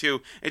 22,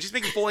 and just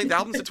making full-length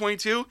albums at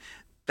 22.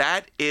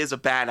 That is a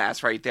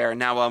badass right there.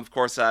 Now, of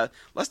course,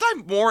 let's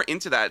dive more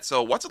into that.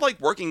 So what's it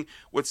like working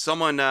with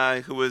someone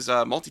who is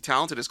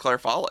multi-talented as Claire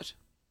Follett?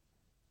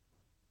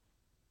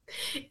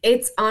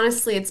 It's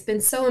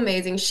been so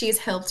amazing. She's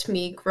helped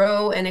me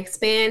grow and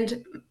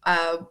expand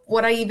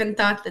what I even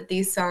thought that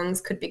these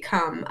songs could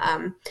become.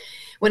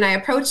 When I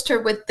approached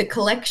her with the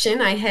collection,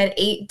 I had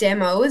 8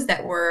 demos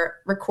that were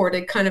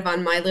recorded kind of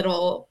on my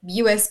little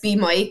USB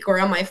mic or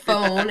on my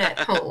phone at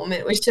home.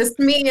 It was just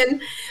me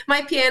and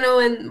my piano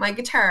and my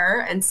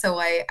guitar. And so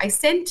I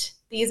sent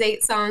these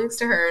 8 songs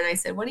to her, and I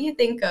said, what do you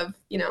think of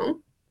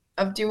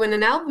doing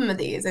an album of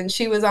these? And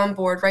she was on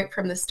board right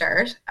from the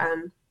start.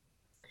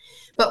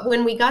 But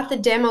when we got the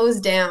demos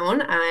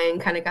down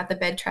and kind of got the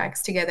bed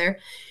tracks together,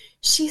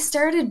 she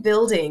started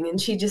building, and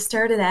she just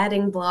started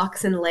adding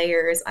blocks and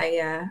layers.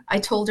 I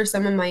told her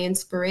some of my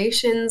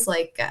inspirations,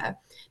 like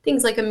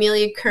things like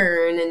Amelia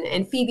Kern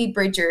and Phoebe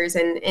Bridgers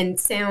and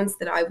sounds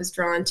that I was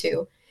drawn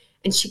to.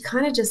 And she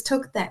kind of just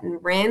took that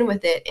and ran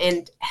with it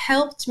and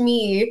helped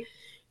me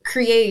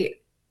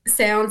create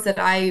sounds that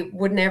I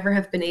would never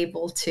have been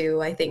able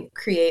to, I think,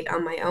 create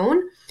on my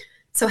own.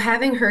 So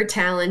having her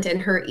talent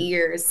and her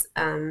ears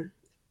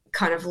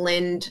kind of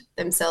lend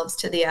themselves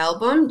to the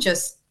album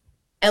just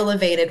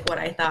elevated what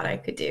I thought I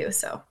could do.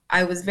 So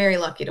I was very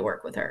lucky to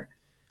work with her.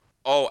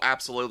 Oh,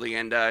 absolutely.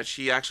 And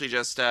she actually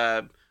just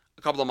a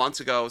couple of months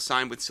ago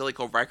signed with Silly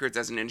Cove Records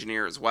as an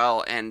engineer as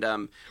well. And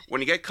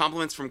when you get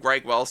compliments from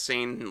Greg Wells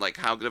saying like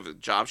how good of a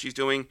job she's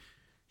doing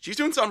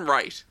something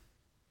right.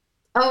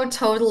 Oh,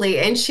 totally.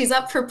 And she's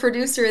up for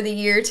producer of the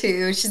year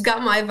too. She's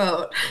got my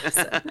vote.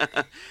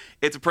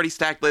 It's a pretty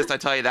stacked list, I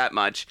tell you that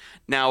much.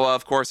 Now,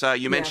 of course,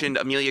 you mentioned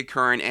Amelia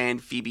Curran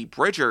and Phoebe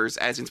Bridgers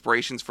as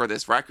inspirations for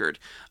this record.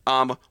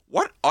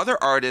 What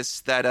other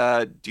artists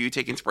that do you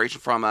take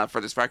inspiration from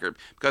for this record?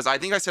 Because I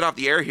think I said off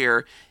the air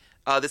here,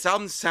 this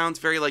album sounds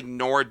very like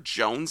Nora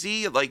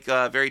Jonesy, like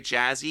very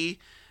jazzy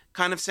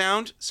kind of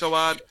sound. So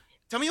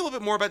tell me a little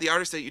bit more about the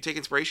artists that you take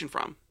inspiration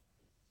from.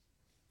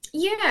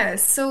 Yeah,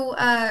 so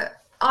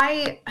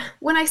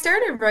when I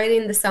started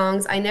writing the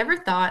songs, I never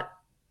thought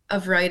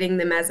of writing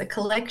them as a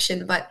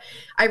collection, but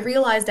I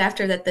realized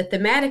after that the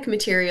thematic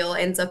material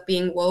ends up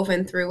being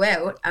woven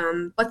throughout.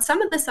 But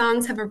some of the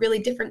songs have a really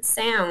different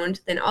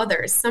sound than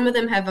others. Some of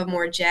them have a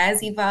more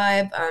jazzy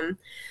vibe.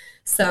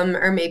 Some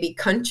are maybe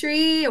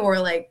country or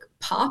like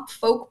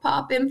folk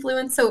pop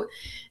influence. So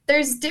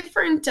there's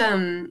different,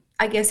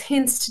 I guess,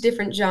 hints to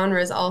different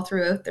genres all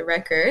throughout the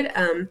record.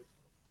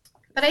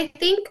 But I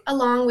think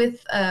along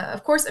with,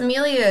 of course,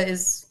 Amelia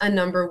is a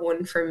number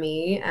one for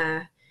me.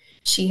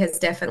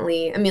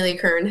 Amelia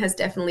Curran has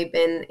definitely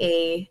been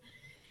a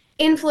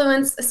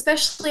influence,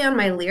 especially on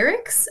my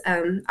lyrics.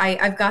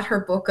 I've got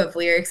her book of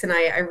lyrics and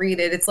I read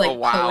it. It's like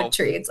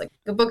poetry. It's like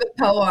a book of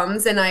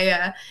poems. And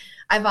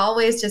I've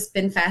always just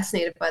been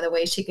fascinated by the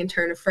way she can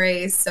turn a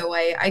phrase. So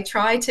I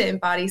try to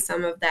embody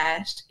some of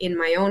that in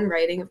my own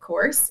writing, of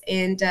course.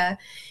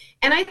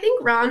 And I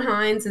think Ron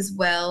Hines as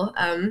well.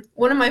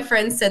 One of my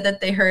friends said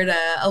that they heard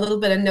a little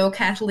bit of No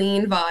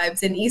Kathleen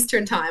vibes in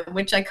Eastern Time,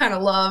 which I kind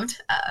of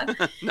loved.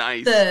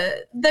 Nice.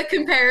 The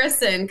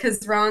comparison,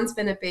 because Ron's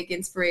been a big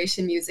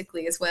inspiration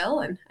musically as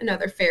well, and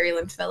another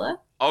Fairyland fella.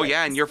 Oh,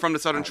 yeah, and you're from the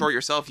Southern Shore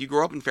yourself. You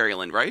grew up in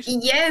Fairyland, right?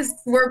 Yes,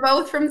 we're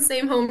both from the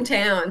same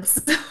hometown.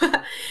 So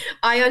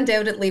I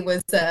undoubtedly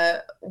was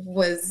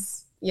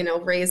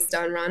raised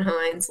on Ron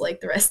Hines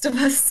like the rest of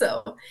us.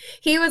 So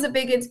he was a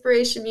big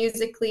inspiration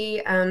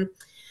musically. Along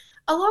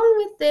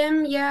with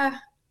them,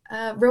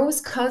 Rose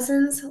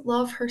Cousins,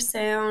 love her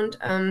sound.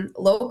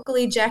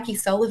 Locally, Jackie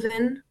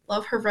Sullivan,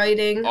 love her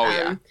writing. Oh,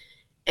 yeah.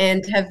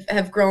 And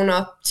have grown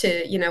up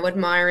to,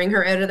 admiring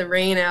her Out of the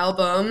Rain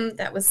album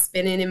that was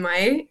spinning in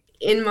my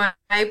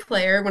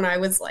player when I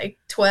was like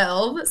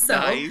 12. So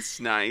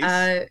nice.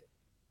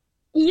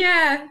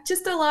 Yeah,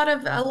 just a lot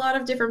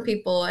of different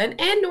people,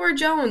 and Nora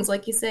Jones,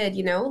 like you said,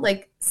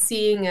 like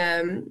seeing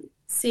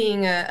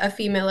a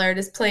female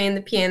artist playing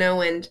the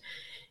piano and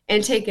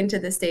taken to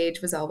the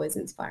stage was always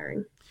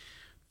inspiring.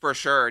 For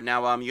sure.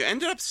 Now, you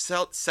ended up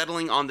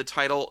settling on the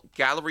title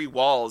Gallery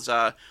Walls.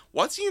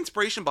 What's the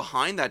inspiration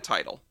behind that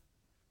title?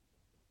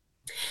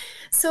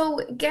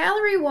 So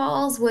Gallery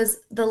Walls was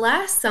the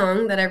last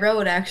song that I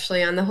wrote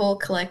actually on the whole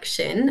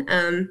collection.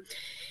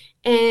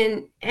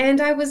 And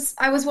I was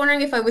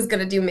wondering if I was going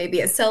to do maybe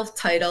a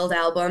self-titled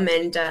album,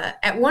 and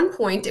at one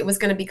point it was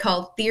going to be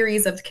called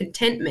Theories of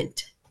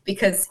Contentment,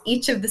 because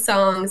each of the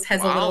songs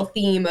has a little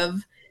theme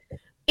of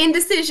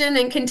indecision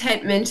and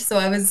contentment. So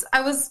I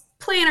was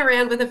playing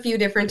around with a few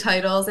different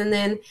titles, and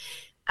then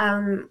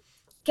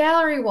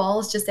Gallery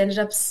Walls just ended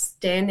up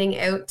standing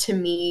out to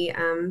me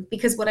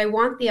because what I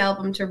want the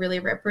album to really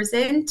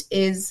represent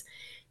is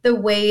the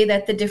way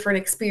that the different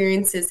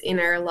experiences in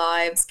our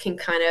lives can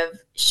kind of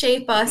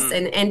shape us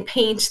and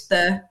paint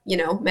the,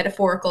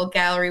 metaphorical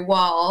gallery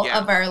wall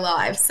of our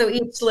lives. So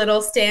each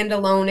little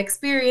standalone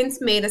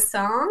experience made a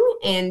song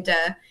and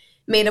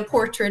made a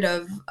portrait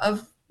of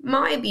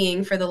my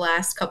being for the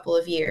last couple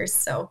of years.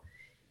 So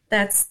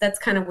that's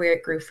kind of where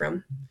it grew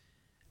from.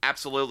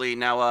 Absolutely.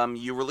 Now,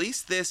 you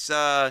released this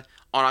on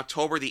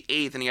October the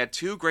 8th, and you had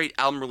 2 great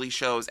album release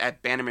shows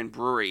at Bannerman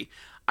Brewery.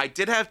 I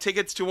did have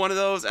tickets to one of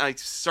those.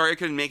 Sorry I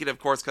couldn't make it, of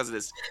course, because of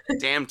this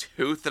damn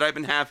tooth that I've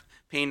been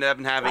pain that I've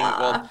been having.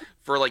 Well,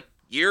 for like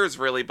years,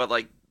 really. But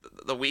like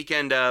the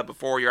weekend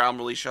before your album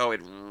release show,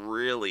 it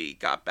really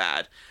got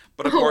bad.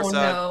 But of course,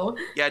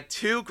 you had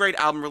 2 great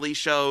album release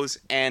shows,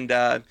 and you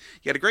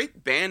had a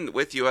great band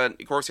with you. Of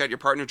course, you had your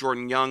partner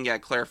Jordan Young. You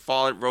had Claire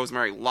Follett,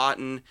 Rosemary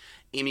Lawton,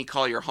 Amy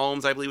Collier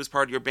Holmes, I believe, was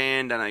part of your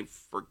band, and I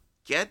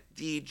forget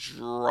the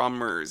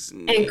drummer's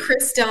name. And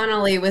Chris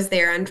Donnelly was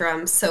there on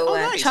drums. So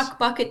nice. Chuck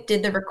Bucket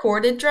did the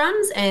recorded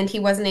drums, and he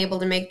wasn't able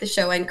to make the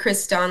show. And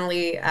Chris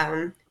Donnelly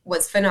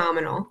was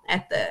phenomenal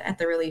at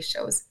the release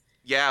shows.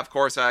 Yeah, of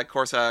course.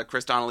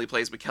 Chris Donnelly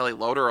plays with Kelly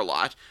Loader a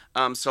lot.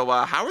 So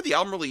how were the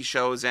album release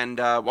shows, and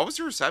what was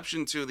your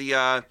reception to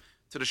the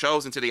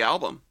shows and to the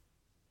album?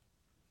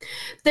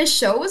 The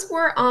shows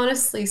were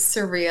honestly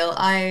surreal.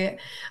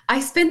 I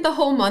spent the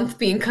whole month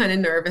being kind of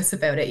nervous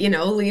about it,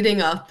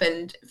 leading up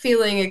and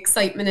feeling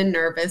excitement and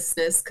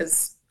nervousness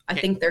because I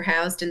think they're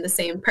housed in the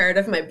same part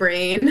of my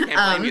brain.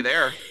 Can't blame you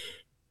there.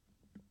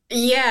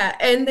 Yeah,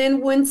 and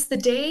then once the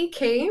day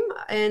came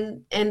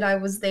and I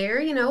was there,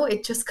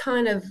 it just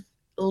kind of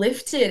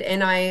lifted,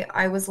 and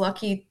I was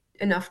lucky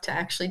enough to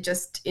actually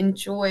just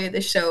enjoy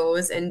the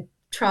shows and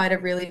try to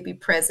really be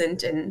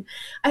present, and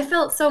I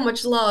felt so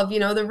much love.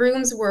 The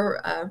rooms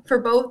were for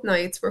both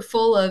nights were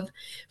full of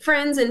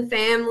friends and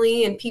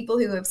family and people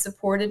who have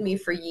supported me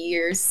for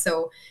years.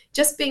 So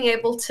just being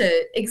able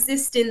to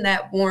exist in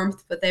that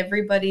warmth with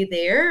everybody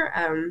there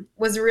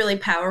was a really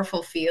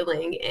powerful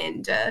feeling,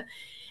 and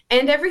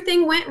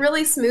everything went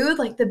really smooth.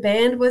 Like the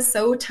band was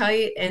so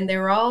tight and they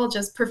were all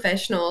just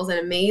professionals and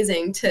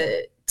amazing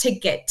to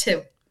get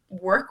to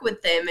work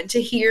with them and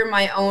to hear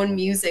my own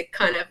music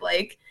kind of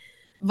like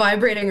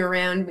vibrating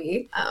around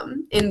me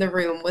in the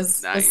room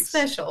was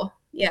special.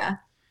 Yeah.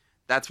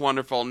 That's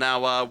wonderful.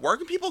 Now, where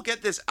can people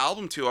get this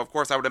album to? Of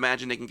course, I would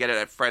imagine they can get it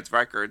at Fred's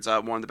Records,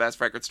 one of the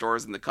best record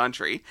stores in the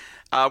country.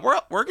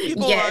 Where can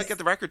people get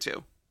the record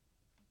to?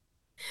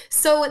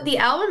 So the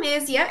album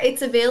is,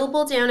 it's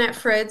available down at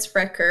Fred's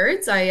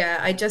Records.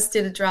 I just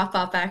did a drop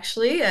off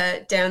actually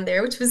down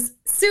there, which was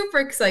super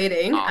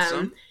exciting.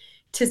 Awesome.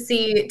 To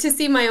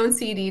see my own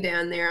CD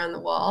down there on the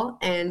wall.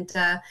 And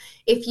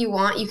if you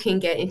want, you can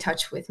get in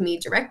touch with me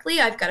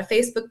directly. I've got a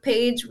Facebook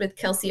page with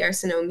Kelsey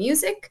Arsenault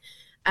Music.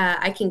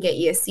 I can get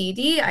you a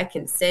CD. I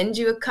can send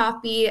you a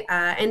copy.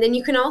 And then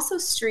you can also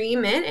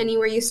stream it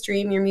anywhere you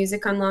stream your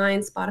music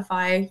online,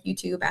 Spotify,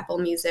 YouTube, Apple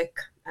Music,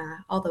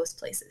 all those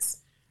places.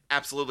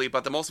 Absolutely.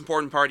 But the most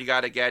important part you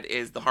got to get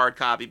is the hard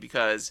copy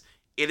because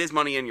it is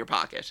money in your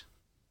pocket.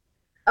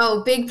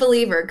 Oh, big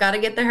believer. Got to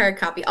get the hard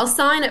copy. I'll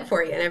sign it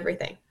for you and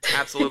everything.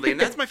 Absolutely. And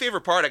that's my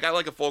favorite part. I got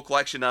like a full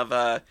collection of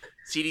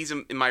CDs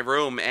in my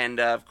room. And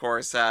of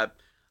course,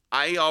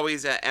 I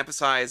always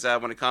emphasize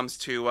when it comes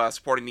to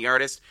supporting the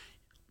artist,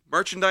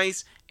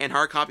 merchandise and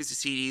hard copies of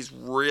CDs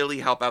really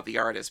help out the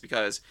artist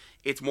because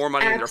it's more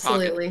money in their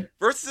pocket.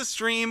 Versus a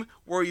stream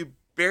where you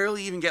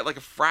barely even get like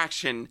a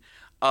fraction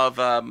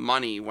of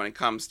money when it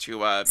comes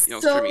to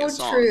streaming a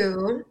song. So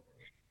true.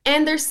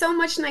 And there's so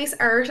much nice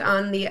art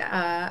on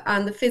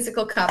the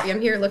physical copy. I'm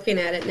here looking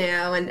at it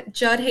now, and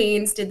Judd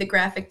Haynes did the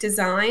graphic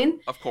design,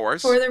 of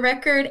course, for the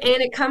record,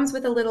 and it comes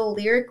with a little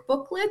lyric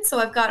booklet. So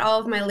I've got all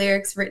of my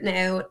lyrics written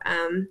out.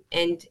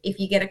 And if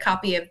you get a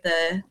copy of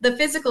the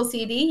physical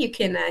CD, you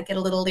can get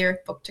a little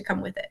lyric book to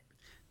come with it.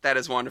 That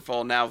is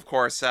wonderful. Now, of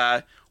course,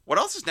 what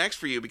else is next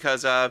for you?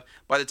 Because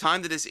by the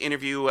time that this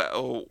interview,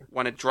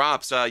 when it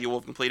drops, you will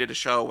have completed a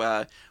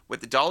show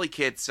with the Dolly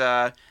Kids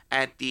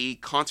at the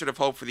Concert of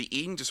Hope for the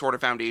Eating Disorder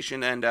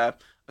Foundation. And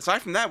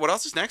aside from that, what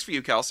else is next for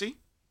you, Kelsey?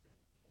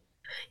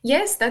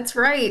 Yes, that's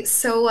right.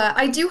 So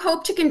I do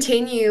hope to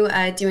continue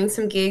doing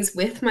some gigs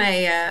with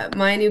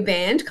my new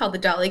band called the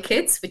Dolly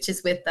Kids, which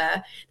is with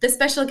the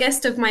special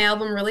guest of my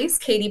album release,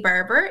 Katie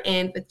Barber,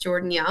 and with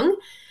Jordan Young.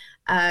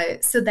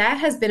 So that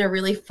has been a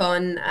really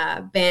fun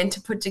band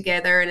to put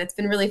together, and it's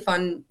been really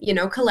fun,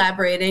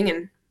 collaborating,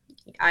 and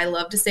I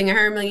love to sing a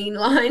harmony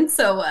line,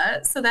 so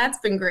that's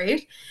been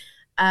great.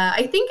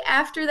 I think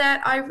after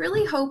that, I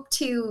really hope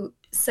to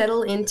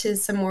settle into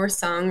some more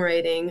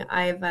songwriting.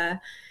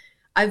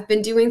 I've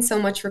been doing so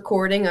much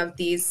recording of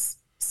these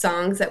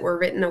songs that were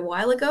written a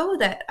while ago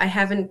that I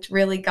haven't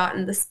really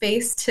gotten the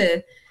space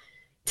to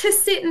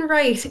sit and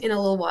write in a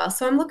little while.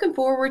 So I'm looking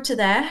forward to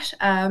that.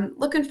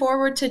 Looking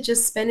forward to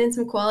just spending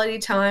some quality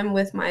time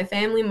with my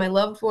family, my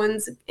loved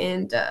ones,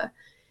 and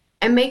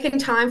making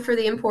time for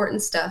the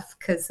important stuff.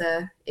 Because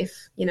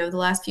if the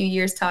last few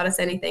years taught us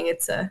anything,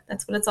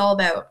 that's what it's all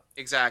about.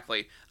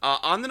 Exactly.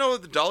 On the note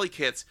of the Dolly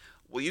Kits,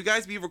 will you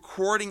guys be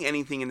recording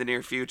anything in the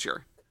near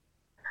future?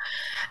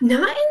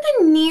 Not in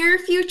the near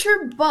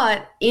future,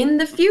 but in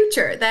the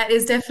future. That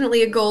is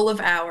definitely a goal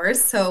of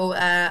ours. So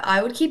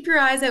I would keep your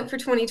eyes out for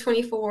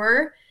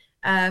 2024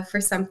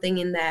 for something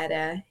in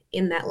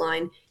that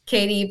line.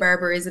 Katie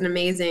Barber is an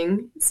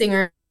amazing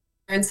singer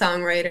and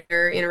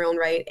songwriter in her own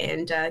right,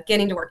 and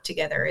getting to work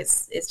together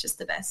is just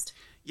the best.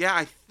 Yeah,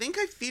 I think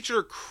I featured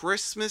a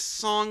Christmas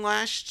song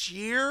last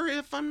year,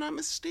 if I'm not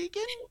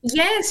mistaken.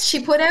 Yes, she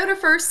put out her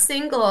first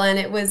single, and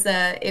it was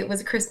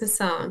a Christmas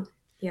song.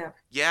 Yeah.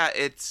 Yeah,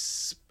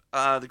 it's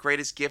The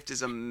Greatest Gift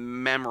is a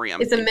Memory.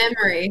 It's a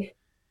memory.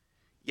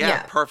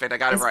 Yeah, perfect. I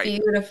got it right.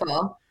 It's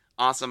beautiful.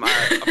 Awesome.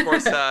 Of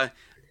course,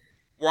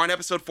 we're on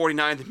episode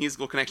 49 of the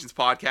Musical Connections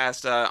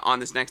podcast on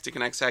this Next to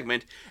Connect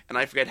segment, and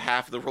I forget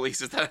half of the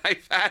releases that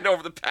I've had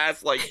over the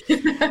past,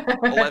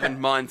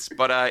 11 months,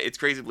 but it's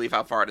crazy to believe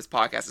how far this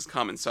podcast has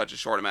come in such a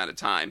short amount of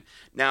time.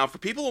 Now, for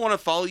people who want to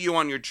follow you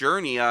on your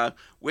journey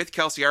with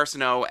Kelsey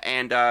Arsenault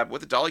and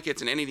with the Dolly Kids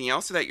and anything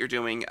else that you're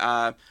doing,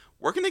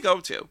 where can they go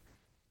to?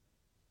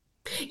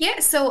 Yeah,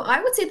 so I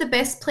would say the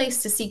best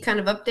place to see kind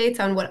of updates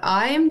on what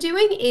I am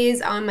doing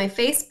is on my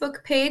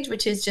Facebook page,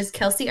 which is just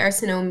Kelsey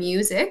Arsenault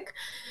Music.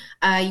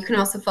 You can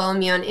also follow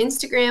me on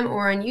Instagram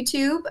or on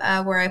YouTube,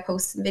 where I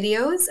post some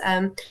videos.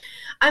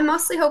 I'm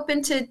mostly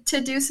hoping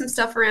to do some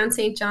stuff around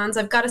St. John's.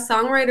 I've got a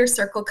songwriter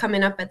circle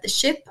coming up at the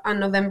Ship on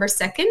November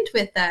 2nd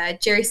with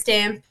Jerry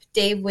Stamp,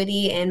 Dave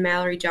Whitty and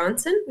Mallory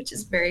Johnson, which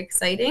is very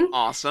exciting.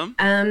 Awesome.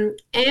 And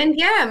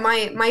yeah,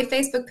 my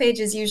Facebook page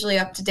is usually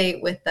up to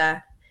date with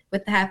the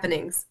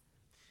happenings.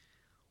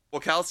 Well,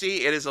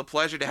 Kelsey, it is a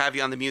pleasure to have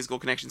you on the Musical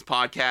Connections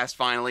podcast.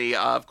 Finally,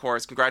 of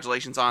course,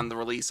 congratulations on the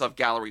release of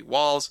Gallery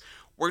Walls.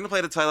 We're going to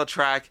play the title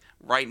track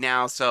right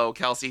now. So,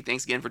 Kelsey,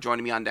 thanks again for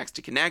joining me on Next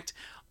to Connect.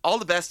 All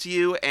the best to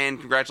you, and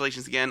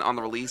congratulations again on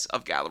the release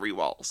of Gallery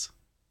Walls.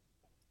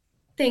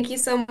 Thank you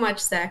so much,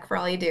 Zach, for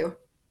all you do.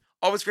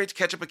 Always great to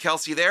catch up with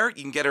Kelsey there.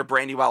 You can get her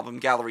brand new album,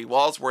 Gallery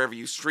Walls, wherever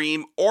you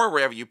stream or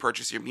wherever you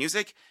purchase your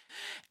music.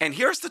 And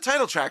here's the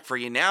title track for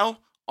you now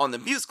on the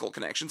Musical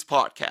Connections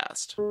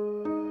podcast.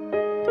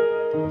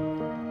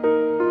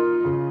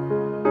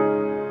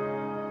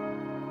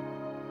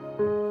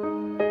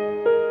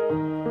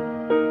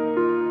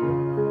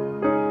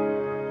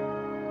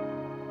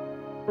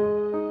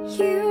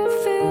 You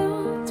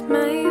filled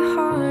my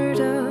heart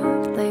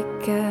up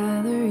like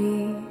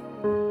gallery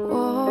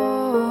walls.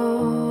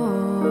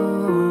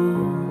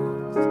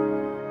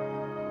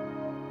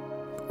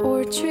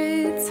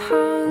 Portraits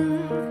hung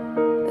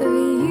of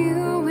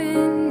you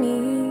and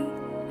me,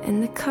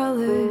 and the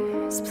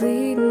colors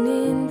bleeding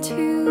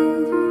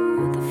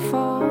into the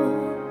fall.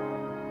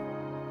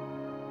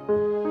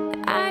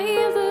 I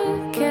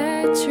look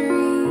at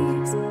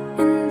trees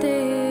and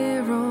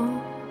they're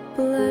all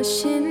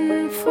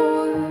blushing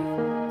for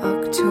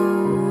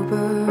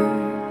October.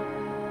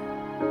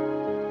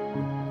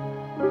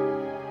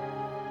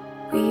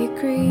 We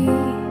agreed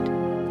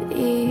that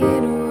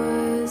it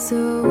was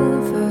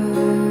over,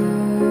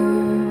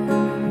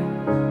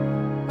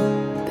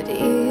 but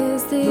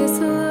is this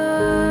love?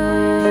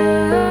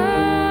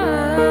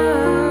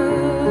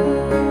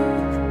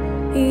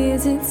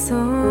 Is it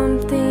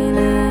something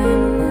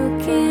I'm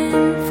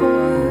looking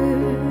for?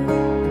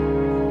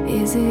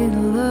 Is it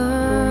love?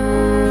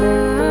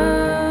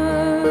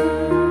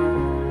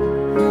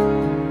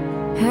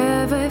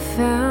 Have I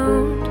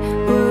found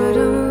what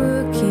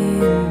I'm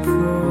looking for?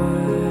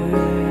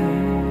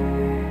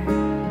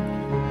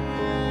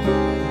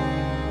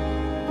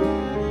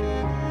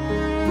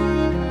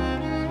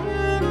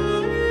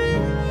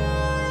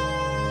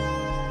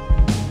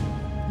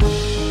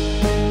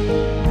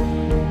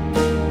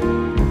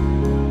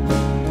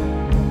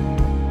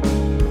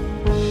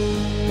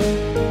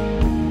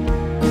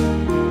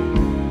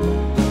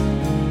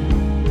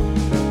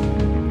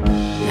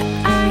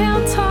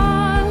 I'll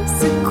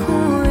toss a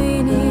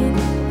coin in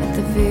at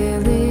the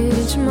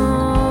village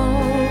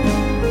mall,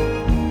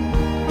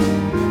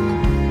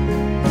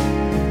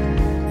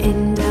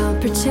 and I'll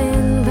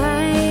pretend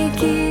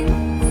like it's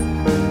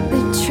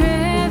the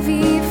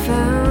Trevi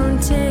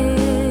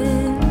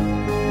Fountain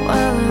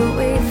while I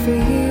wait for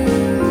you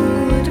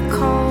to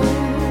call.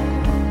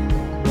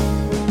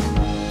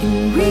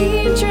 And we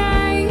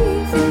drive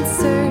in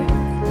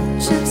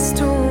search of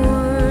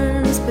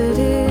storms, but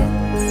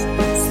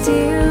it's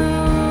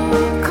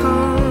still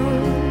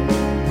calm.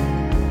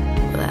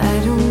 Well, I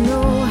don't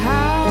know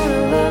how to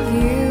love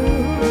you,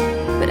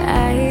 but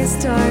I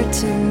start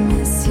to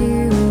miss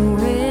you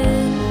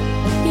when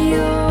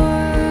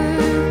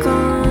you're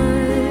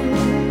gone.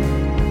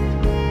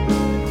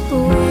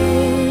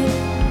 When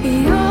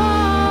you're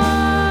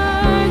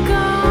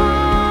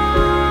gone.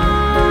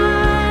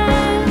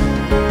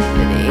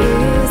 But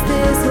is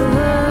this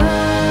love?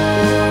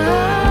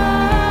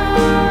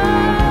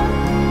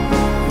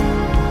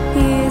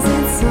 Is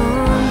it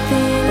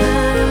something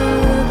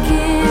I'm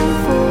looking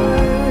for?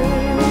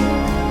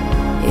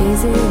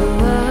 Is it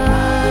love?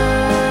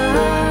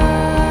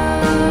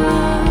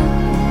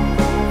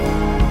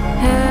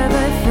 Have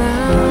I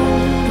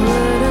found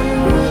what I'm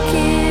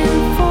looking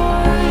for?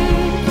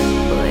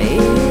 Or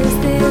is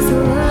this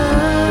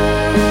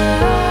love?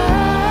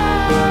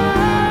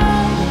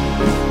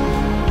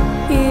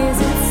 Is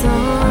it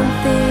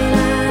something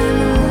I'm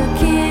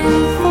looking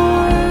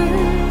for?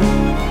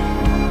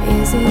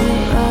 Is it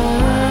love?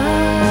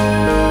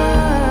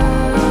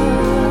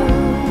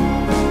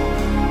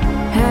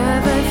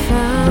 Have I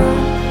found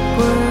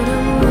what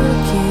I'm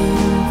looking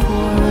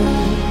for?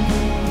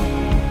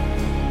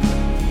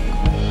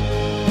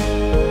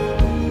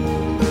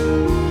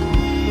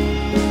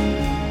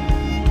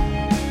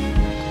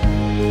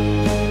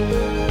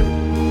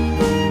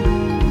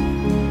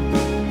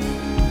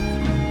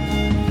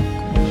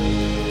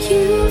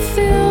 You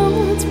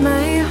filled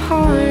my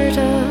heart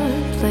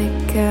up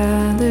like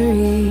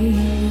gallery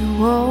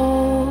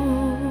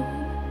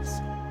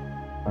walls.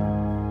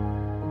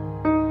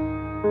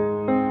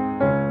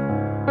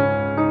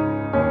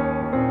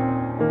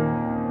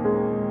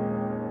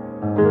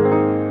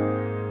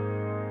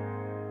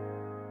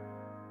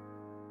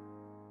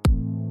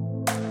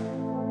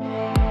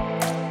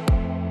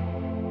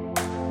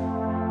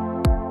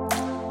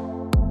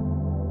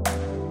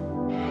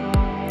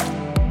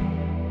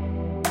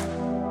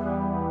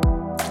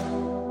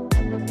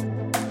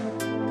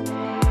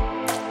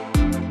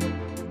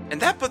 And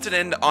that puts an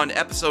end on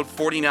episode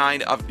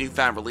 49 of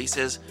Newfound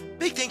Releases.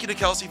 Big thank you to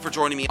Kelsey for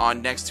joining me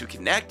on Next to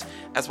Connect,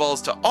 as well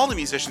as to all the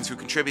musicians who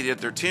contributed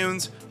their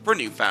tunes for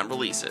Newfound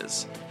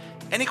Releases.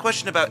 Any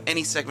question about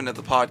any segment of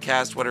the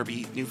podcast, whether it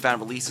be newfound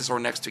releases or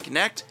next to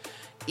connect,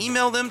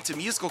 email them to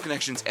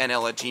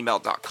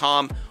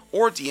musicalconnectionsnl@gmail.com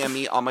or DM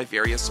me on my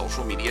various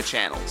social media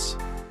channels.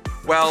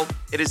 Well,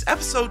 it is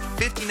episode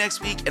 50 next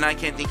week, and I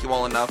can't thank you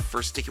all enough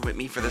for sticking with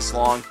me for this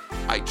long.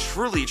 I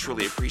truly,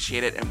 truly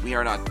appreciate it, and we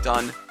are not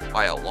done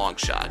by a long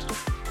shot.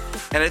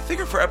 And I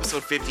figure for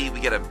episode 50,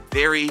 we get a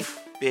very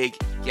big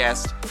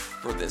guest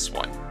for this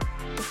one.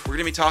 We're going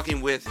to be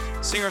talking with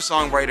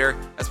singer-songwriter,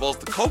 as well as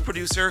the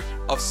co-producer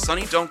of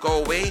Sunny Don't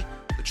Go Away,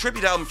 the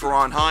tribute album for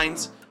Ron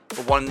Hynes,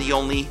 the one and the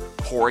only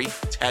Corey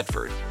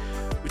Tedford.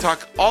 We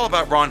talk all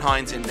about Ron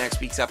Hynes in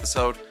next week's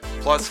episode,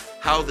 plus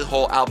how the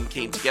whole album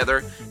came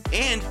together,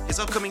 and his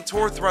upcoming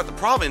tour throughout the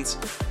province,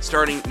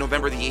 starting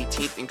November the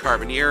 18th in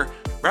Carbonear,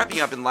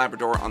 wrapping up in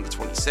Labrador on the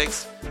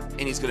 26th,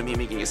 and he's going to be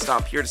making a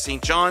stop here to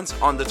St. John's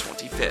on the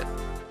 25th.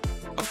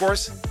 Of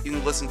course, you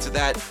can listen to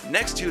that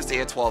next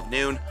Tuesday at 12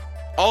 noon.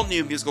 All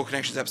new Musical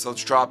Connections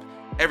episodes drop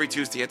every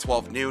Tuesday at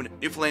 12 noon,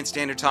 Newfoundland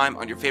Standard Time,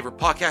 on your favorite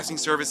podcasting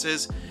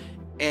services.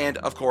 And,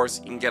 of course,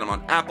 you can get them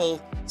on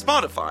Apple,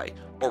 Spotify,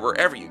 or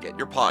wherever you get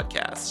your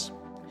podcasts.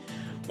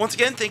 Once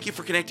again, thank you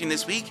for connecting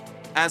this week.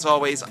 As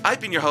always, I've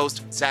been your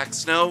host, Zach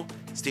Snow.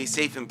 Stay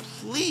safe and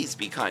please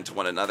be kind to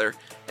one another.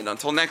 And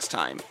until next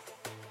time,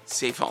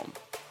 safe home.